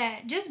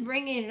 that just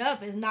bringing it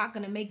up is not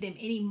going to make them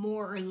any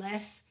more or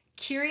less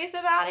curious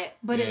about it.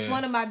 But it's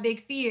one of my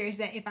big fears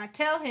that if I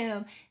tell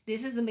him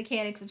this is the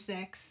mechanics of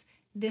sex,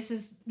 this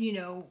is,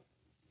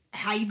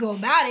 how you go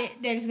about it,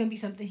 then it's going to be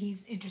something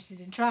he's interested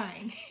in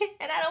trying.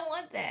 And I don't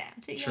want that.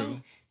 I'm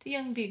too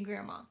young to be a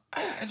grandma.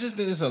 I just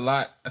think there's a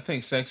lot. I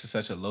think sex is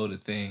such a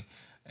loaded thing.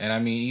 And I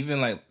mean,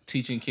 even like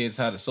teaching kids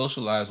how to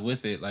socialize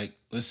with it, like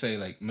let's say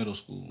like middle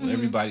school,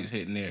 everybody's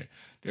hitting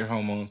their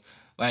hormones.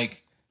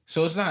 Like,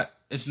 so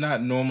it's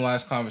not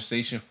normalized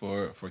conversation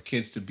for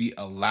kids to be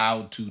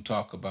allowed to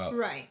talk about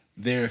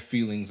their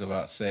feelings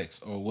about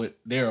sex or what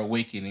their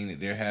awakening that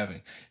they're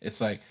having.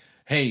 It's like,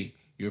 hey,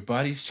 your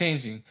body's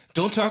changing.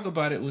 Don't talk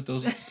about it with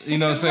those, you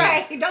know what I'm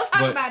saying? Right. Don't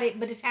talk about it,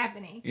 but it's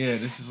happening. Yeah,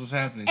 this is what's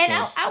happening. And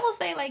I will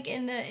say, like,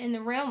 in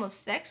the realm of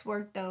sex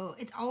work, though,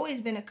 it's always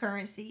been a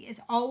currency.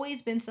 It's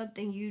always been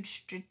something used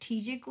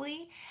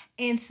strategically.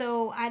 And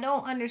so I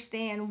don't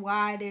understand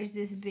why there's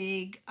this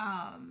big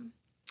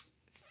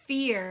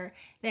fear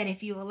that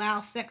if you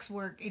allow sex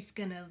work, it's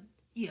going to,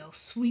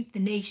 sweep the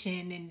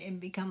nation and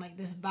become like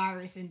this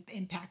virus and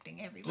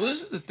impacting everyone. Well,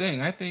 this is the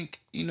thing. I think,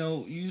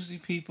 usually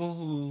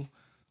people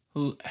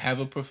who have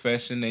a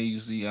profession, they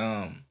usually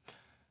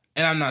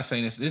and I'm not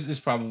saying this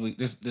probably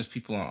there's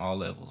people on all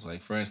levels.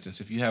 Like, for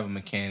instance, if you have a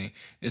mechanic,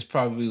 it's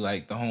probably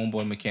like the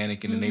homeboy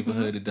mechanic in the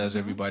neighborhood that does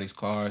everybody's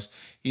cars.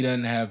 He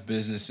doesn't have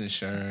business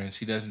insurance.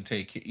 He doesn't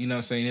take, he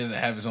doesn't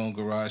have his own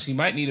garage. He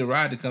might need a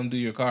ride to come do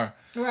your car.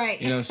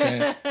 Right. You know what I'm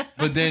saying?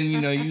 But then,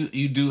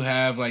 you do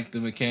have like the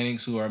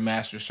mechanics who are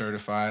master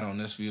certified on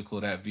this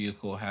vehicle, that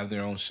vehicle, have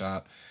their own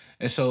shop.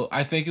 And so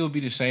I think it would be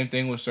the same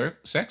thing with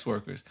sex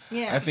workers.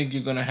 Yeah. I think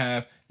you're going to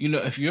have,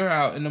 if you're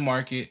out in the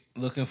market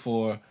looking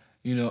for,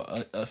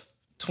 a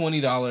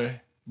 $20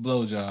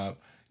 blowjob,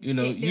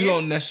 you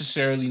don't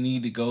necessarily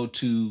need to go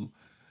to,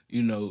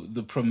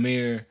 the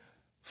premier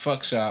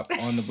fuck shop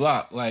on the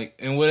block, like,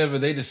 and whatever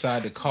they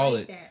decide to call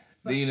it.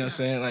 You know what I'm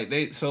saying?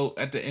 Like, so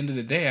at the end of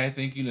the day, I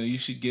think, you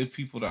should give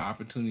people the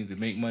opportunity to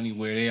make money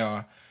where they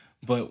are.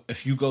 But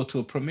if you go to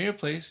a premier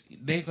place,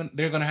 they're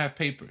gonna have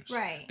papers.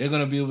 Right. They're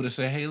gonna be able to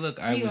say, "Hey, look,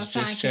 I was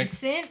just checking."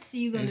 Consent.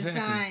 You're gonna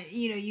sign.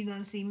 You're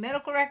gonna see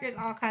medical records,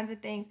 all kinds of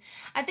things.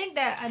 I think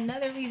that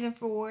another reason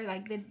for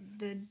like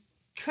the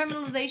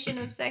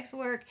criminalization of sex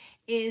work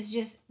is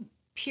just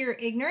pure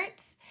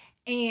ignorance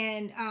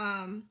and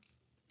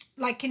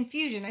like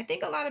confusion. I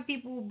think a lot of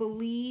people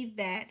believe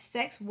that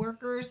sex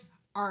workers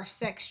are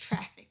sex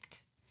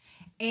trafficked,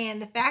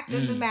 and the fact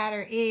of the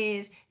matter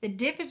is the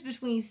difference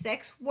between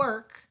sex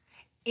work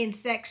in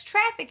sex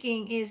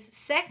trafficking is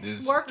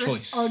sex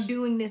workers are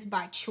doing this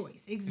by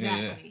choice.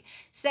 Exactly. Yeah.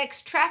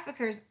 Sex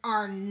traffickers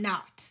are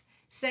not.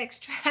 Sex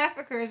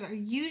traffickers are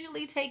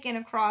usually taken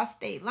across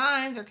state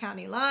lines or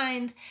county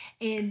lines,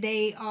 and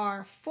they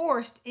are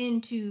forced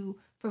into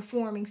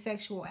performing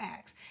sexual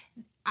acts.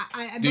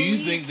 I Do you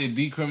think that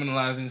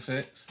decriminalizing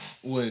sex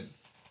would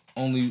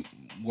only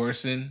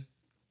worsen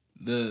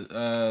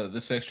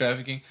the sex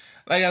trafficking?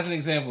 Like, as an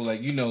example,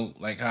 like,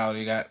 like how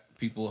they got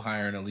people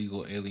hiring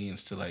illegal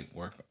aliens to like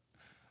work,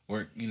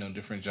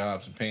 different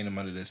jobs and paying them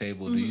under the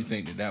table. Do you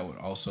think that would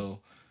also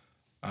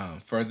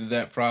further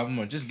that problem,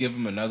 or just give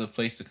them another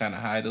place to kind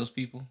of hide those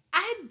people?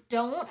 I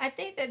don't. I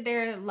think that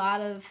there are a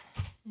lot of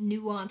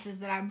nuances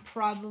that I'm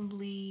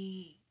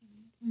probably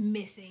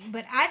missing,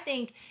 but I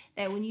think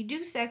that when you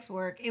do sex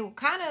work, it will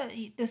kind of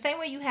the same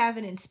way you have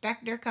an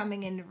inspector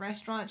coming into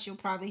restaurants, you'll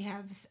probably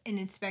have an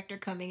inspector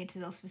coming into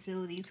those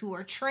facilities who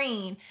are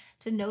trained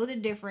to know the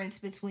difference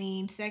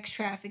between sex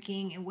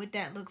trafficking and what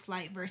that looks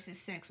like versus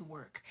sex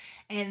work.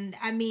 And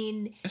I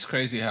mean, it's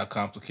crazy how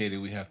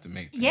complicated we have to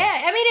make things. Yeah,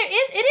 I mean,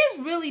 it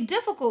is really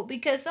difficult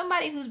because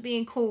somebody who's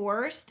being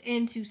coerced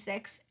into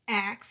sex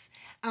acts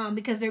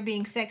because they're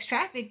being sex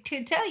trafficked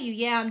to tell you,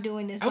 yeah, I'm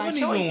doing this by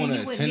choice, and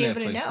you wouldn't be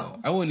able to know.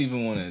 I wouldn't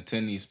even want to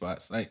attend these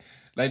spots. Like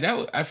that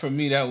would, for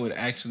me, that would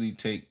actually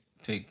take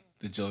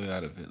the joy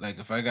out of it. Like,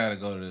 if I gotta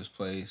go to this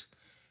place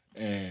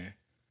and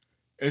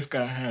it's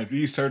gotta have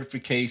these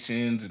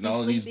certifications and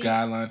all of these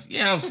guidelines.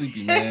 Yeah, I'm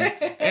sleepy, man,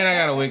 and I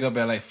gotta wake up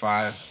at like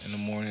 5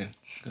 a.m.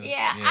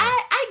 Yeah,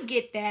 I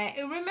get that.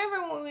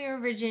 Remember when we were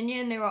in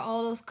Virginia and there were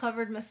all those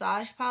covered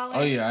massage parlors?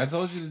 Oh, yeah, I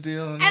told you the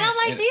deal. And I'm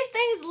like, these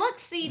things look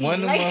seedy.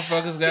 One of the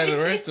motherfuckers got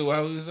arrested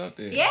while we was up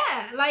there.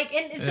 Yeah, like,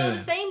 and so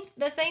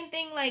the same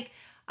thing, like,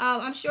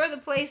 I'm sure the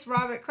place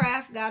Robert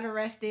Kraft got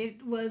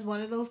arrested was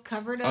one of those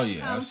covered up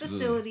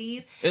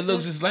facilities. It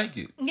looks just like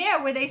it.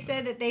 Yeah, where they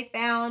said that they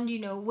found,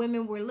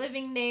 women were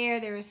living there,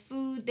 there was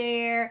food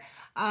there,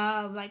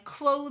 like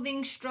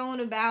clothing strewn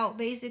about,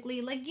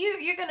 basically. Like,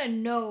 you're gonna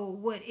know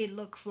what it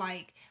looks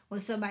like when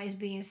somebody's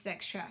being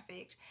sex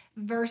trafficked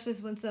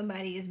versus when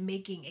somebody is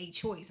making a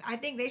choice. I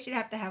think they should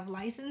have to have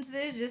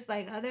licenses just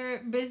like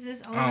other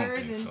business owners. I don't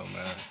think so,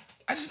 man.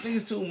 I just think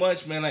it's too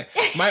much, man. Like,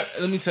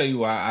 let me tell you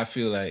why I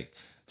feel like.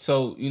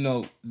 So,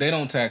 they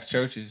don't tax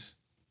churches,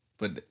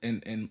 but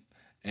and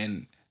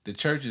the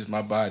church is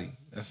my body.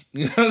 That's,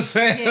 you know what I'm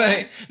saying?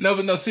 Yeah.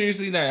 Like, no,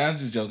 seriously, no, I'm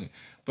just joking.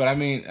 But I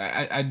mean,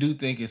 I do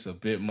think it's a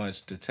bit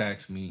much to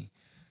tax me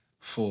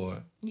for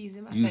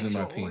using my penis.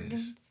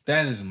 Organs.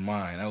 That is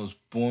mine. I was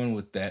born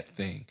with that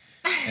thing.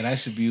 And I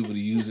should be able to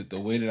use it the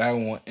way that I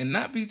want and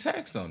not be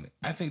taxed on it.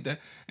 I think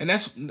that, and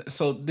that's,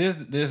 so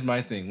there's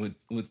my thing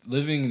with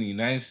living in the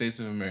United States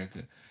of America,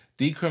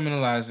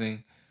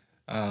 decriminalizing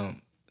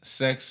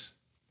sex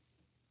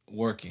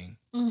working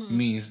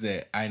means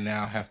that I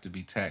now have to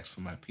be taxed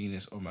for my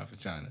penis or my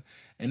vagina.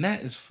 And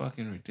that is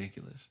fucking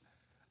ridiculous.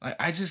 Like,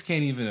 I just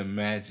can't even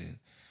imagine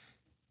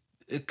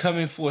it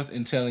coming forth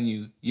and telling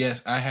you,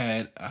 yes, I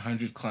had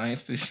 100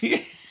 clients this year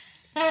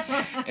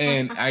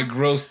and I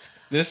grossed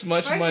this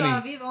much money. First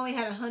off, you've only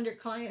had 100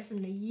 clients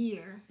in a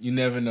year. You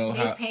never know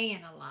They're paying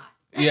a lot.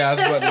 Yeah, I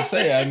was about to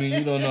say, I mean,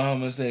 you don't know how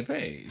much they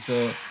pay.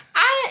 So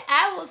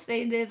I will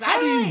say this. How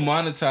do you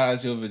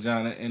monetize your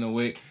vagina in a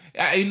way?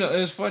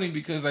 It's funny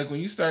because like when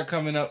you start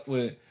coming up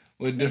with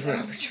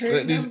different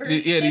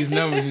these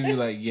numbers, you'd be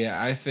like,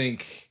 yeah, I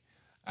think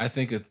a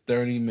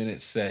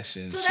 30-minute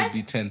session should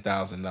be $10,000.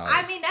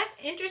 I mean, that's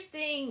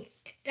interesting.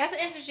 That's an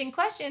interesting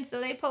question. So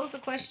they posed a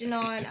question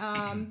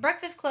on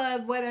Breakfast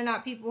Club whether or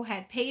not people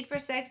had paid for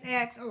sex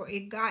acts or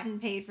had gotten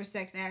paid for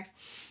sex acts.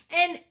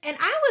 And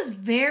I was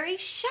very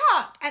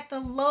shocked at the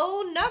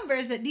low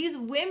numbers that these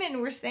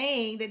women were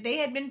saying that they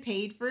had been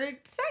paid for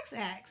sex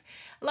acts.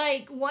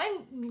 Like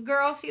one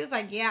girl, she was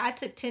like, yeah, I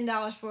took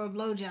 $10 for a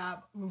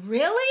blowjob.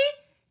 Really?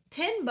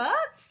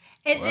 $10?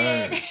 And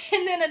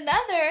then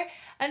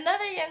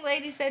another young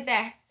lady said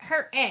that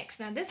her ex,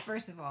 now this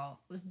first of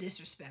all was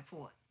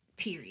disrespectful,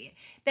 period,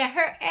 that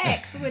her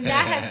ex would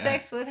not have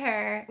sex with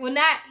her, would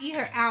not eat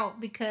her out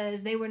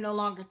because they were no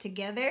longer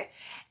together.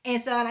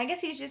 And I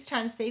guess he was just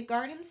trying to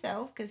safeguard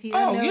himself because he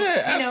didn't know. Oh,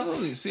 yeah,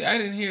 absolutely. See, I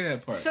didn't hear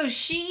that part. So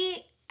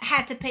she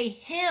had to pay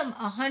him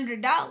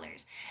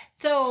 $100.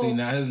 So see,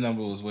 now his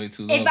number was way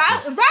too low. If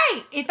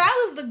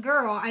I was the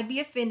girl, I'd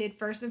be offended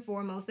first and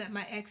foremost that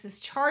my ex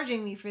is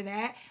charging me for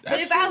that. But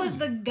absolutely. If I was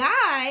the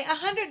guy,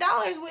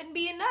 $100 wouldn't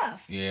be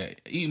enough. Yeah,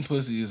 eating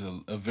pussy is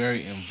a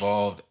very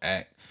involved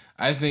act.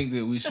 I think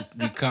that we should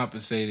be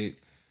compensated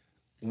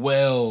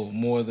well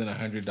more than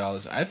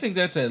 $100. I think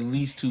that's at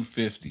least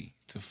 $250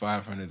 to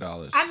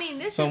 $500. I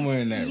mean, somewhere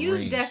in that range.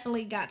 You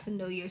definitely got to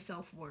know your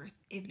self-worth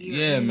if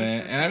you're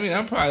man. And I mean,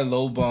 I'm probably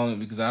lowballing it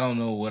because I don't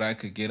know what I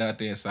could get out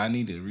there, so I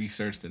need to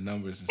research the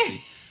numbers and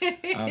see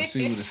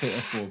what it's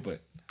hitting for.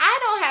 But I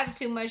don't have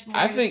too much more.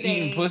 I think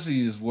eating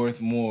pussy is worth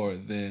more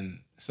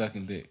than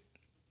sucking dick.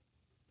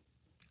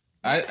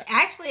 I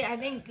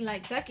think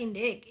like sucking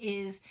dick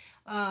is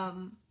a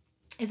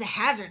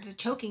hazard. It's a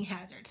choking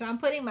hazard. So I'm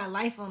putting my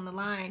life on the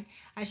line.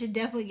 I should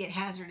definitely get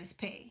hazardous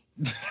pay.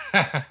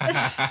 Hey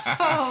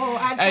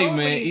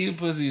man, eating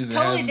pussy is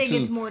totally a think too.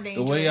 It's more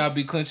dangerous. The way y'all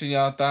be clenching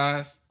y'all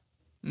thighs,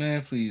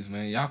 man, please,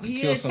 man, y'all can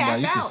kill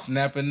somebody. You can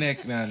snap a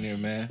neck down there,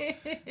 man.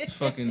 It's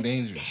fucking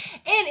dangerous.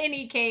 In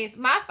any case,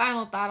 my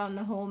final thought on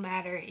the whole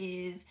matter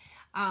is,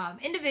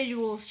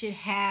 individuals should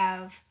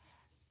have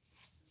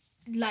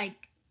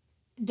like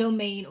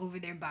domain over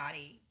their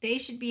body. They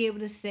should be able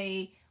to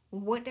say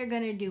what they're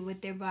gonna do with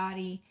their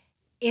body,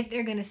 if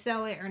they're gonna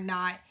sell it or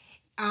not.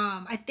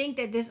 I think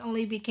that this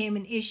only became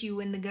an issue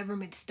when the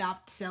government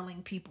stopped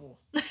selling people.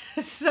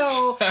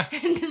 So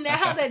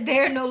now that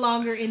they're no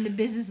longer in the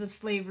business of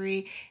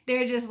slavery,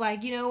 they're just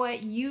like, you know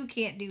what? You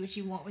can't do what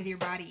you want with your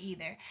body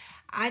either.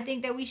 I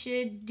think that we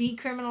should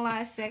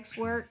decriminalize sex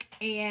work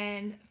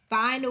and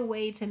find a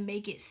way to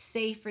make it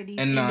safe for these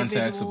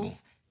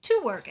individuals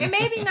to work. And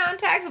maybe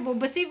non-taxable.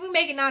 But see, if we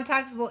make it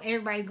non-taxable,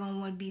 everybody's going to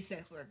want to be a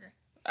sex worker.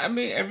 I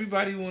mean,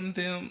 everybody want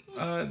them, be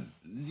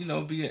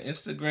an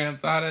Instagram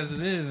thought as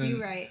it is. And,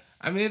 you're right.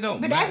 I mean, it don't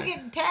matter. But that's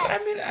getting taxed.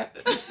 But I mean,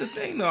 that's the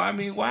thing, though. I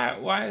mean,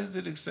 why is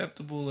it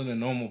acceptable in a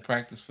normal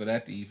practice for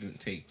that to even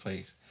take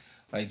place?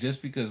 Like,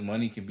 just because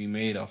money can be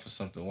made off of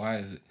something, why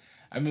is it?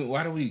 I mean,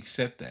 why do we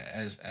accept that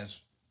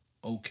as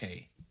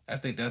okay? I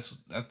think that's the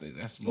most fucked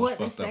up part. What,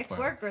 the sex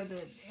work or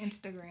the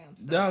Instagram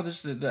stuff? No,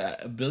 just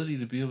the ability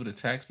to be able to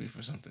tax me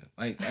for something.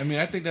 Like, I mean,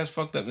 I think that's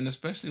fucked up, and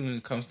especially when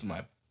it comes to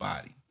my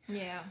body.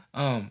 Yeah.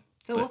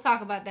 So we'll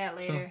talk about that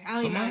later. I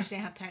don't even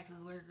understand how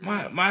taxes work.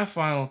 Right? My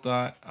final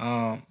thought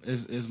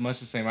is much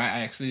the same. I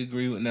actually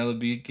agree with Nella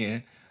B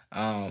again.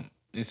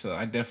 So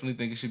I definitely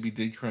think it should be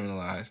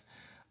decriminalized.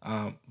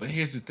 But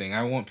here's the thing.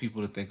 I want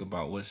people to think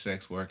about what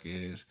sex work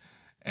is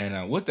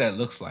and what that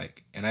looks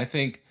like. And I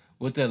think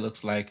what that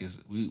looks like is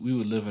we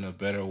would live in a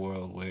better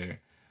world where,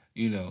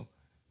 you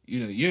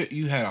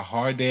had a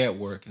hard day at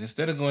work, and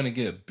instead of going to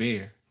get a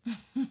beer,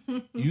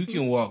 you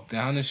can walk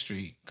down the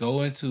street,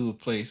 go into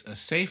a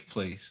safe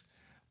place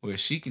where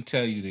she can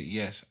tell you that,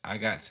 yes, I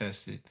got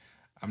tested.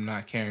 I'm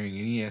not carrying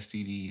any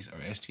STDs or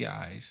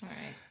STIs.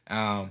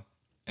 Right.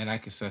 and I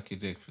can suck your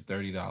dick for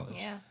 $30.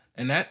 Yeah.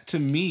 And that to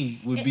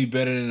me would be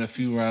better than a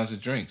few rounds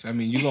of drinks. I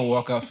mean, you're gonna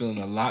walk out feeling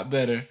a lot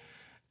better.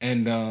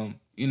 And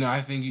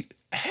I think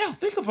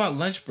think about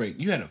lunch break.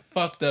 You had a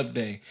fucked up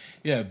day.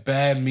 You had a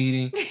bad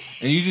meeting,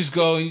 and you just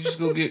go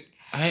get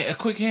a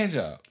quick hand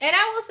job. And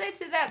I will say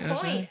to that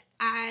point,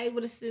 I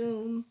would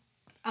assume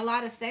a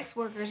lot of sex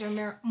workers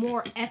are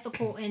more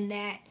ethical in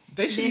that.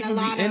 They should even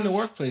be in the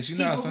workplace. You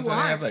know how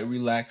sometimes they have like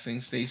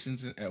relaxing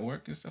stations at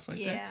work and stuff like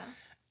that? Yeah.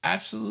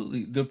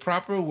 Absolutely. The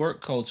proper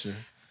work culture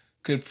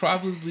could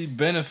probably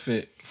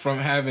benefit from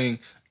having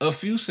a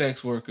few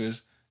sex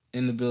workers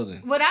in the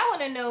building. What I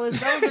want to know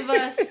is those of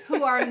us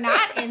who are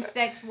not in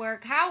sex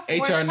work, how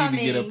forthcoming... HR need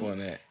to get up on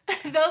that.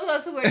 Those of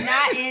us who are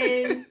not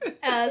in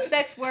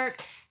sex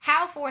work,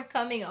 how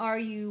forthcoming are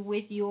you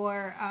with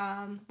your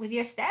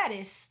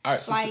status? All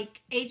right, so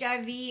like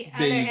HIV,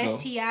 other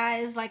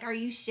STIs, like are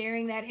you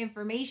sharing that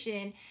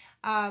information?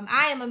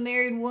 I am a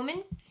married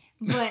woman,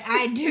 but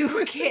I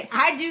do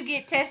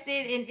get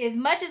tested, and as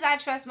much as I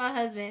trust my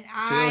husband,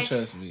 I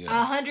trust me,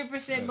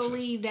 100%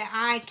 believe that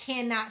I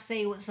cannot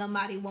say what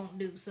somebody won't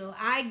do. So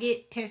I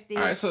get tested.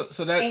 All right, so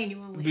that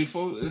annually.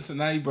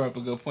 Now you brought up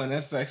a good point.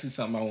 That's actually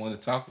something I want to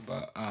talk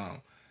about.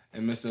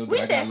 And Mr. We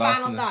said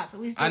final thoughts.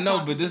 I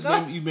know, but this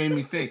made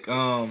me think.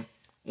 One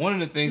of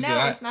the things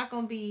it's not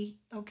gonna be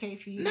okay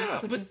for you to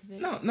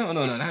participate. No.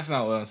 That's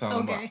not what I'm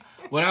talking about.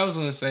 What I was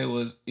gonna say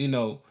was,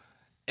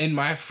 in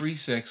my free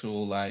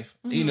sexual life,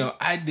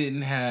 I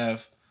didn't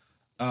have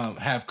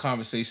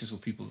conversations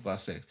with people about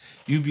sex.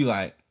 You'd be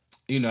like,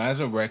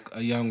 as a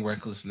young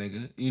reckless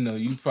nigga,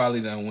 you probably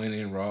done went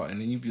in raw,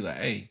 and then you'd be like,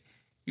 hey,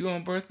 you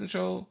on birth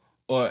control?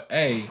 Or,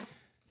 hey,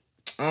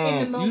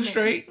 you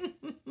straight?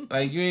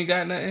 Like, you ain't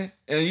got nothing?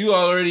 And you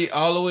already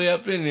all the way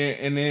up in there,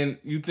 and then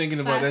you thinking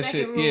about that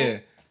shit. Rule. Yeah.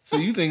 So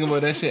you think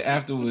about that shit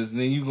afterwards,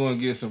 and then you going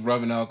to get some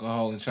rubbing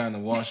alcohol and trying to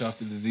wash off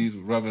the disease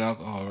with rubbing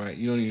alcohol, right?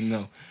 You don't even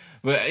know.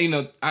 But,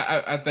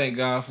 I thank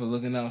God for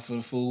looking out for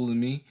the fool in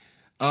me.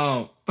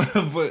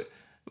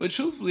 But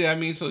truthfully, I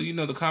mean, so,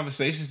 the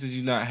conversations that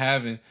you're not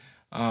having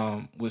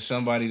with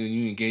somebody that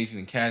you engaging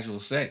in casual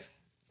sex,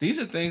 these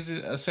are things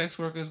that a sex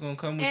worker is going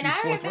to come with you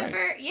forthright.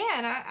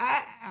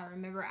 I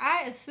remember,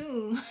 I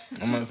assume...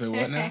 I'm going to say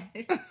what now?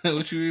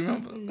 What you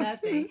remember?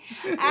 Nothing.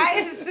 I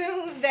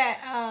assume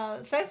that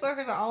sex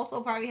workers are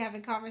also probably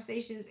having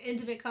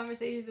intimate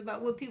conversations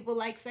about what people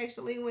like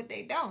sexually and what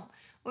they don't.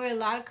 Where a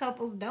lot of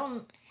couples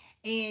don't.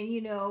 And,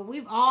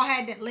 we've all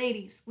had that,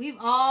 ladies. We've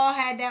all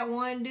had that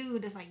one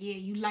dude that's like, yeah,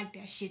 you like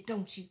that shit,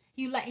 don't you?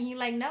 And you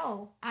like,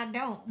 no, I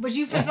don't. But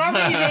you for some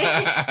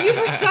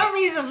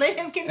reason let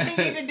him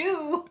continue to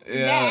do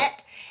that.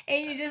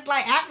 And you're just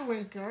like,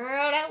 afterwards,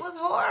 girl, that was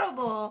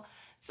horrible.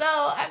 So,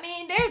 I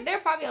mean, there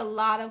are probably a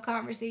lot of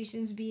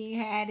conversations being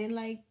had. And,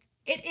 like,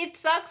 it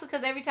sucks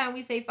because every time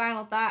we say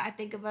final thought, I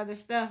think of other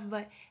stuff.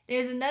 But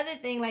there's another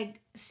thing,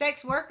 like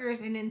sex workers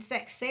and then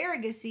sex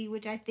surrogacy,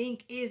 which I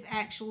think is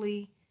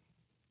actually...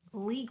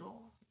 legal.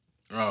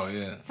 Oh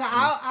yeah. So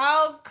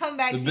I'll come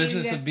back to the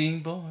business of being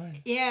born.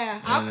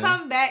 Yeah, I'll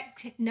come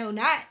back.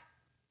 Not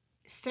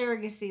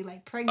surrogacy,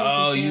 like pregnancy.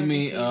 Oh, surrogacy. You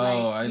mean?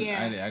 Oh,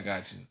 I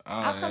got you. Oh,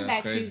 I'll come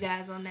back to you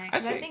guys on that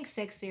because I think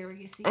sex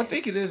surrogacy. I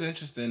think it is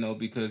interesting though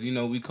because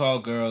we call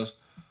girls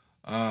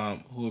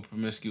who are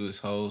promiscuous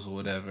hoes or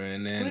whatever,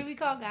 and then what do we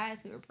call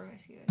guys who are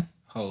promiscuous?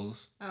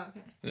 Hoes. Oh,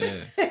 okay.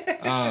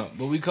 Yeah.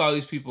 But we call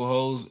these people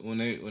hoes when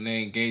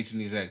they engage in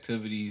these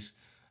activities.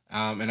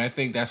 And I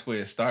think that's where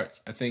it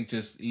starts. I think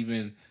just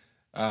even,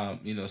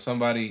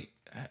 somebody,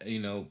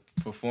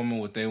 performing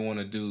what they want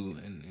to do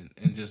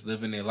and just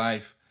living their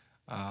life,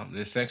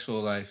 their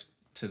sexual life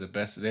to the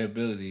best of their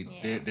ability.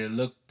 Yeah. They're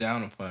looked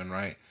down upon,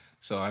 right?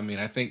 So, I mean,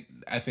 I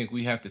think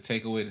we have to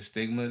take away the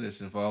stigma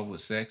that's involved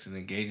with sex and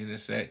engaging in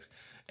sex.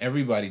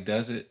 Everybody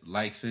does it,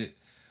 likes it.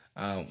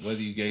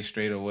 Whether you gay,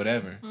 straight, or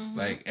whatever,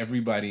 like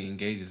everybody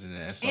engages in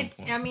it at some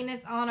point. I mean,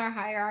 it's on our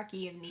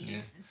hierarchy of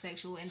needs,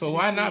 sexual intimacy. So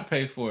why not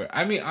pay for it?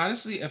 I mean,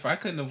 honestly, if I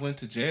couldn't have went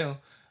to jail,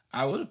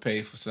 I would have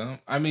paid for some.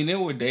 I mean, there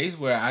were days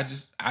where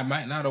I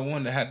might not have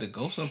wanted to have to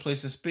go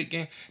someplace and spit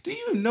game. Do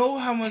you know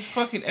how much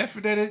fucking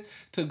effort that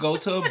is to go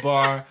to a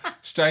bar,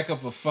 strike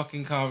up a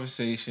fucking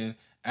conversation,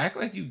 act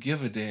like you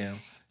give a damn,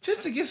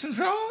 just to get some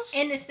draws?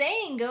 And the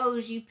saying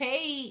goes,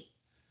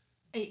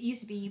 it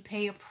used to be you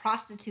pay a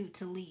prostitute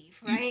to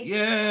leave, right?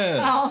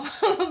 Yeah.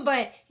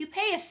 But you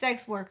pay a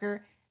sex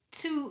worker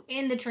to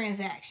end the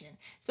transaction.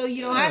 So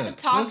you don't have to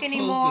talk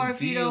anymore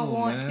if you don't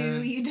want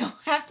to. You don't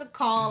have to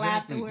call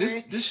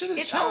afterwards. This shit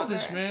is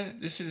childish, man.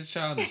 This shit is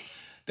childish.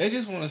 They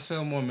just want to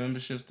sell more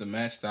memberships to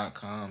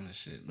Match.com and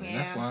shit, man. Yeah.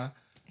 That's why.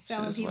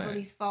 Selling people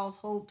these false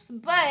hopes.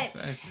 But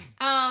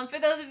for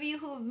those of you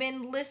who have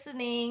been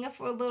listening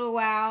for a little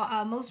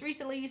while, most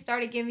recently we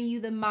started giving you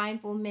the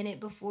mindful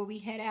minute before we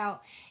head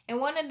out. And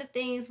one of the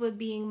things with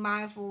being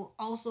mindful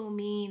also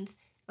means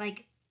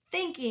like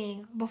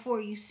thinking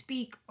before you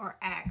speak or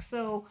act.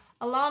 So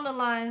along the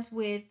lines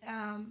with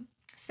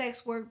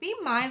sex work, be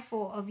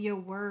mindful of your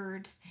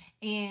words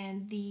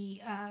and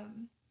the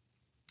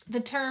the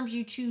terms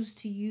you choose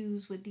to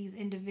use with these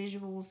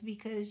individuals,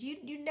 because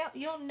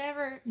you'll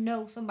never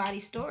know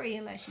somebody's story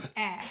unless you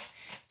ask.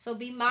 So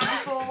be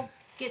mindful,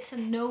 get to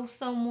know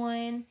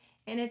someone,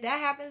 and if that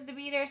happens to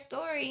be their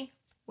story,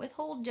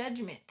 withhold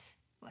judgment.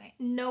 Like,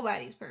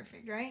 nobody's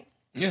perfect, right?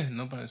 Yeah,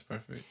 nobody's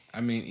perfect.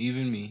 I mean,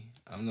 even me,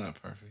 I'm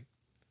not perfect.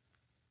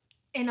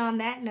 And on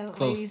that note,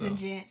 close, ladies though. and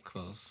gents.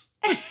 Close.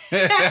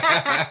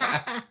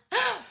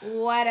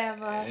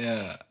 Whatever.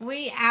 Yeah.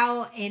 We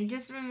out, and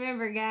just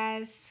remember,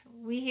 guys,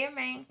 we here,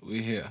 man.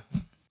 We here.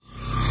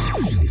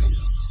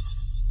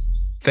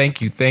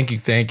 Thank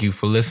you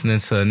for listening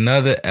to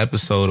another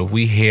episode of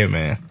We Here,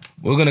 man.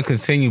 We're going to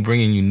continue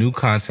bringing you new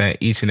content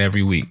each and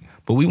every week,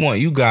 but we want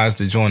you guys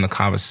to join the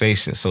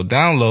conversation. So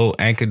download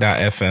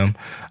Anchor.fm,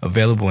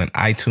 available in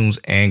iTunes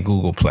and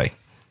Google Play.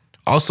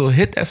 Also,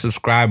 hit that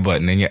subscribe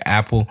button in your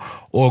Apple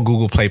or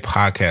Google Play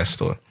podcast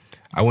store.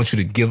 I want you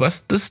to give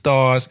us the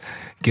stars,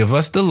 give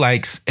us the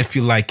likes if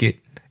you like it.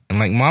 And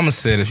like Mama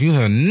said, if you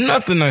have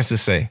nothing nice to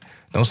say,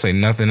 don't say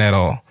nothing at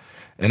all.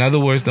 In other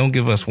words, don't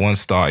give us 1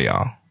 star,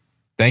 y'all.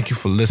 Thank you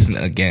for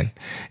listening again.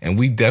 And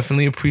we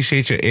definitely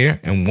appreciate your ear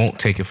and won't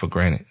take it for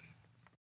granted.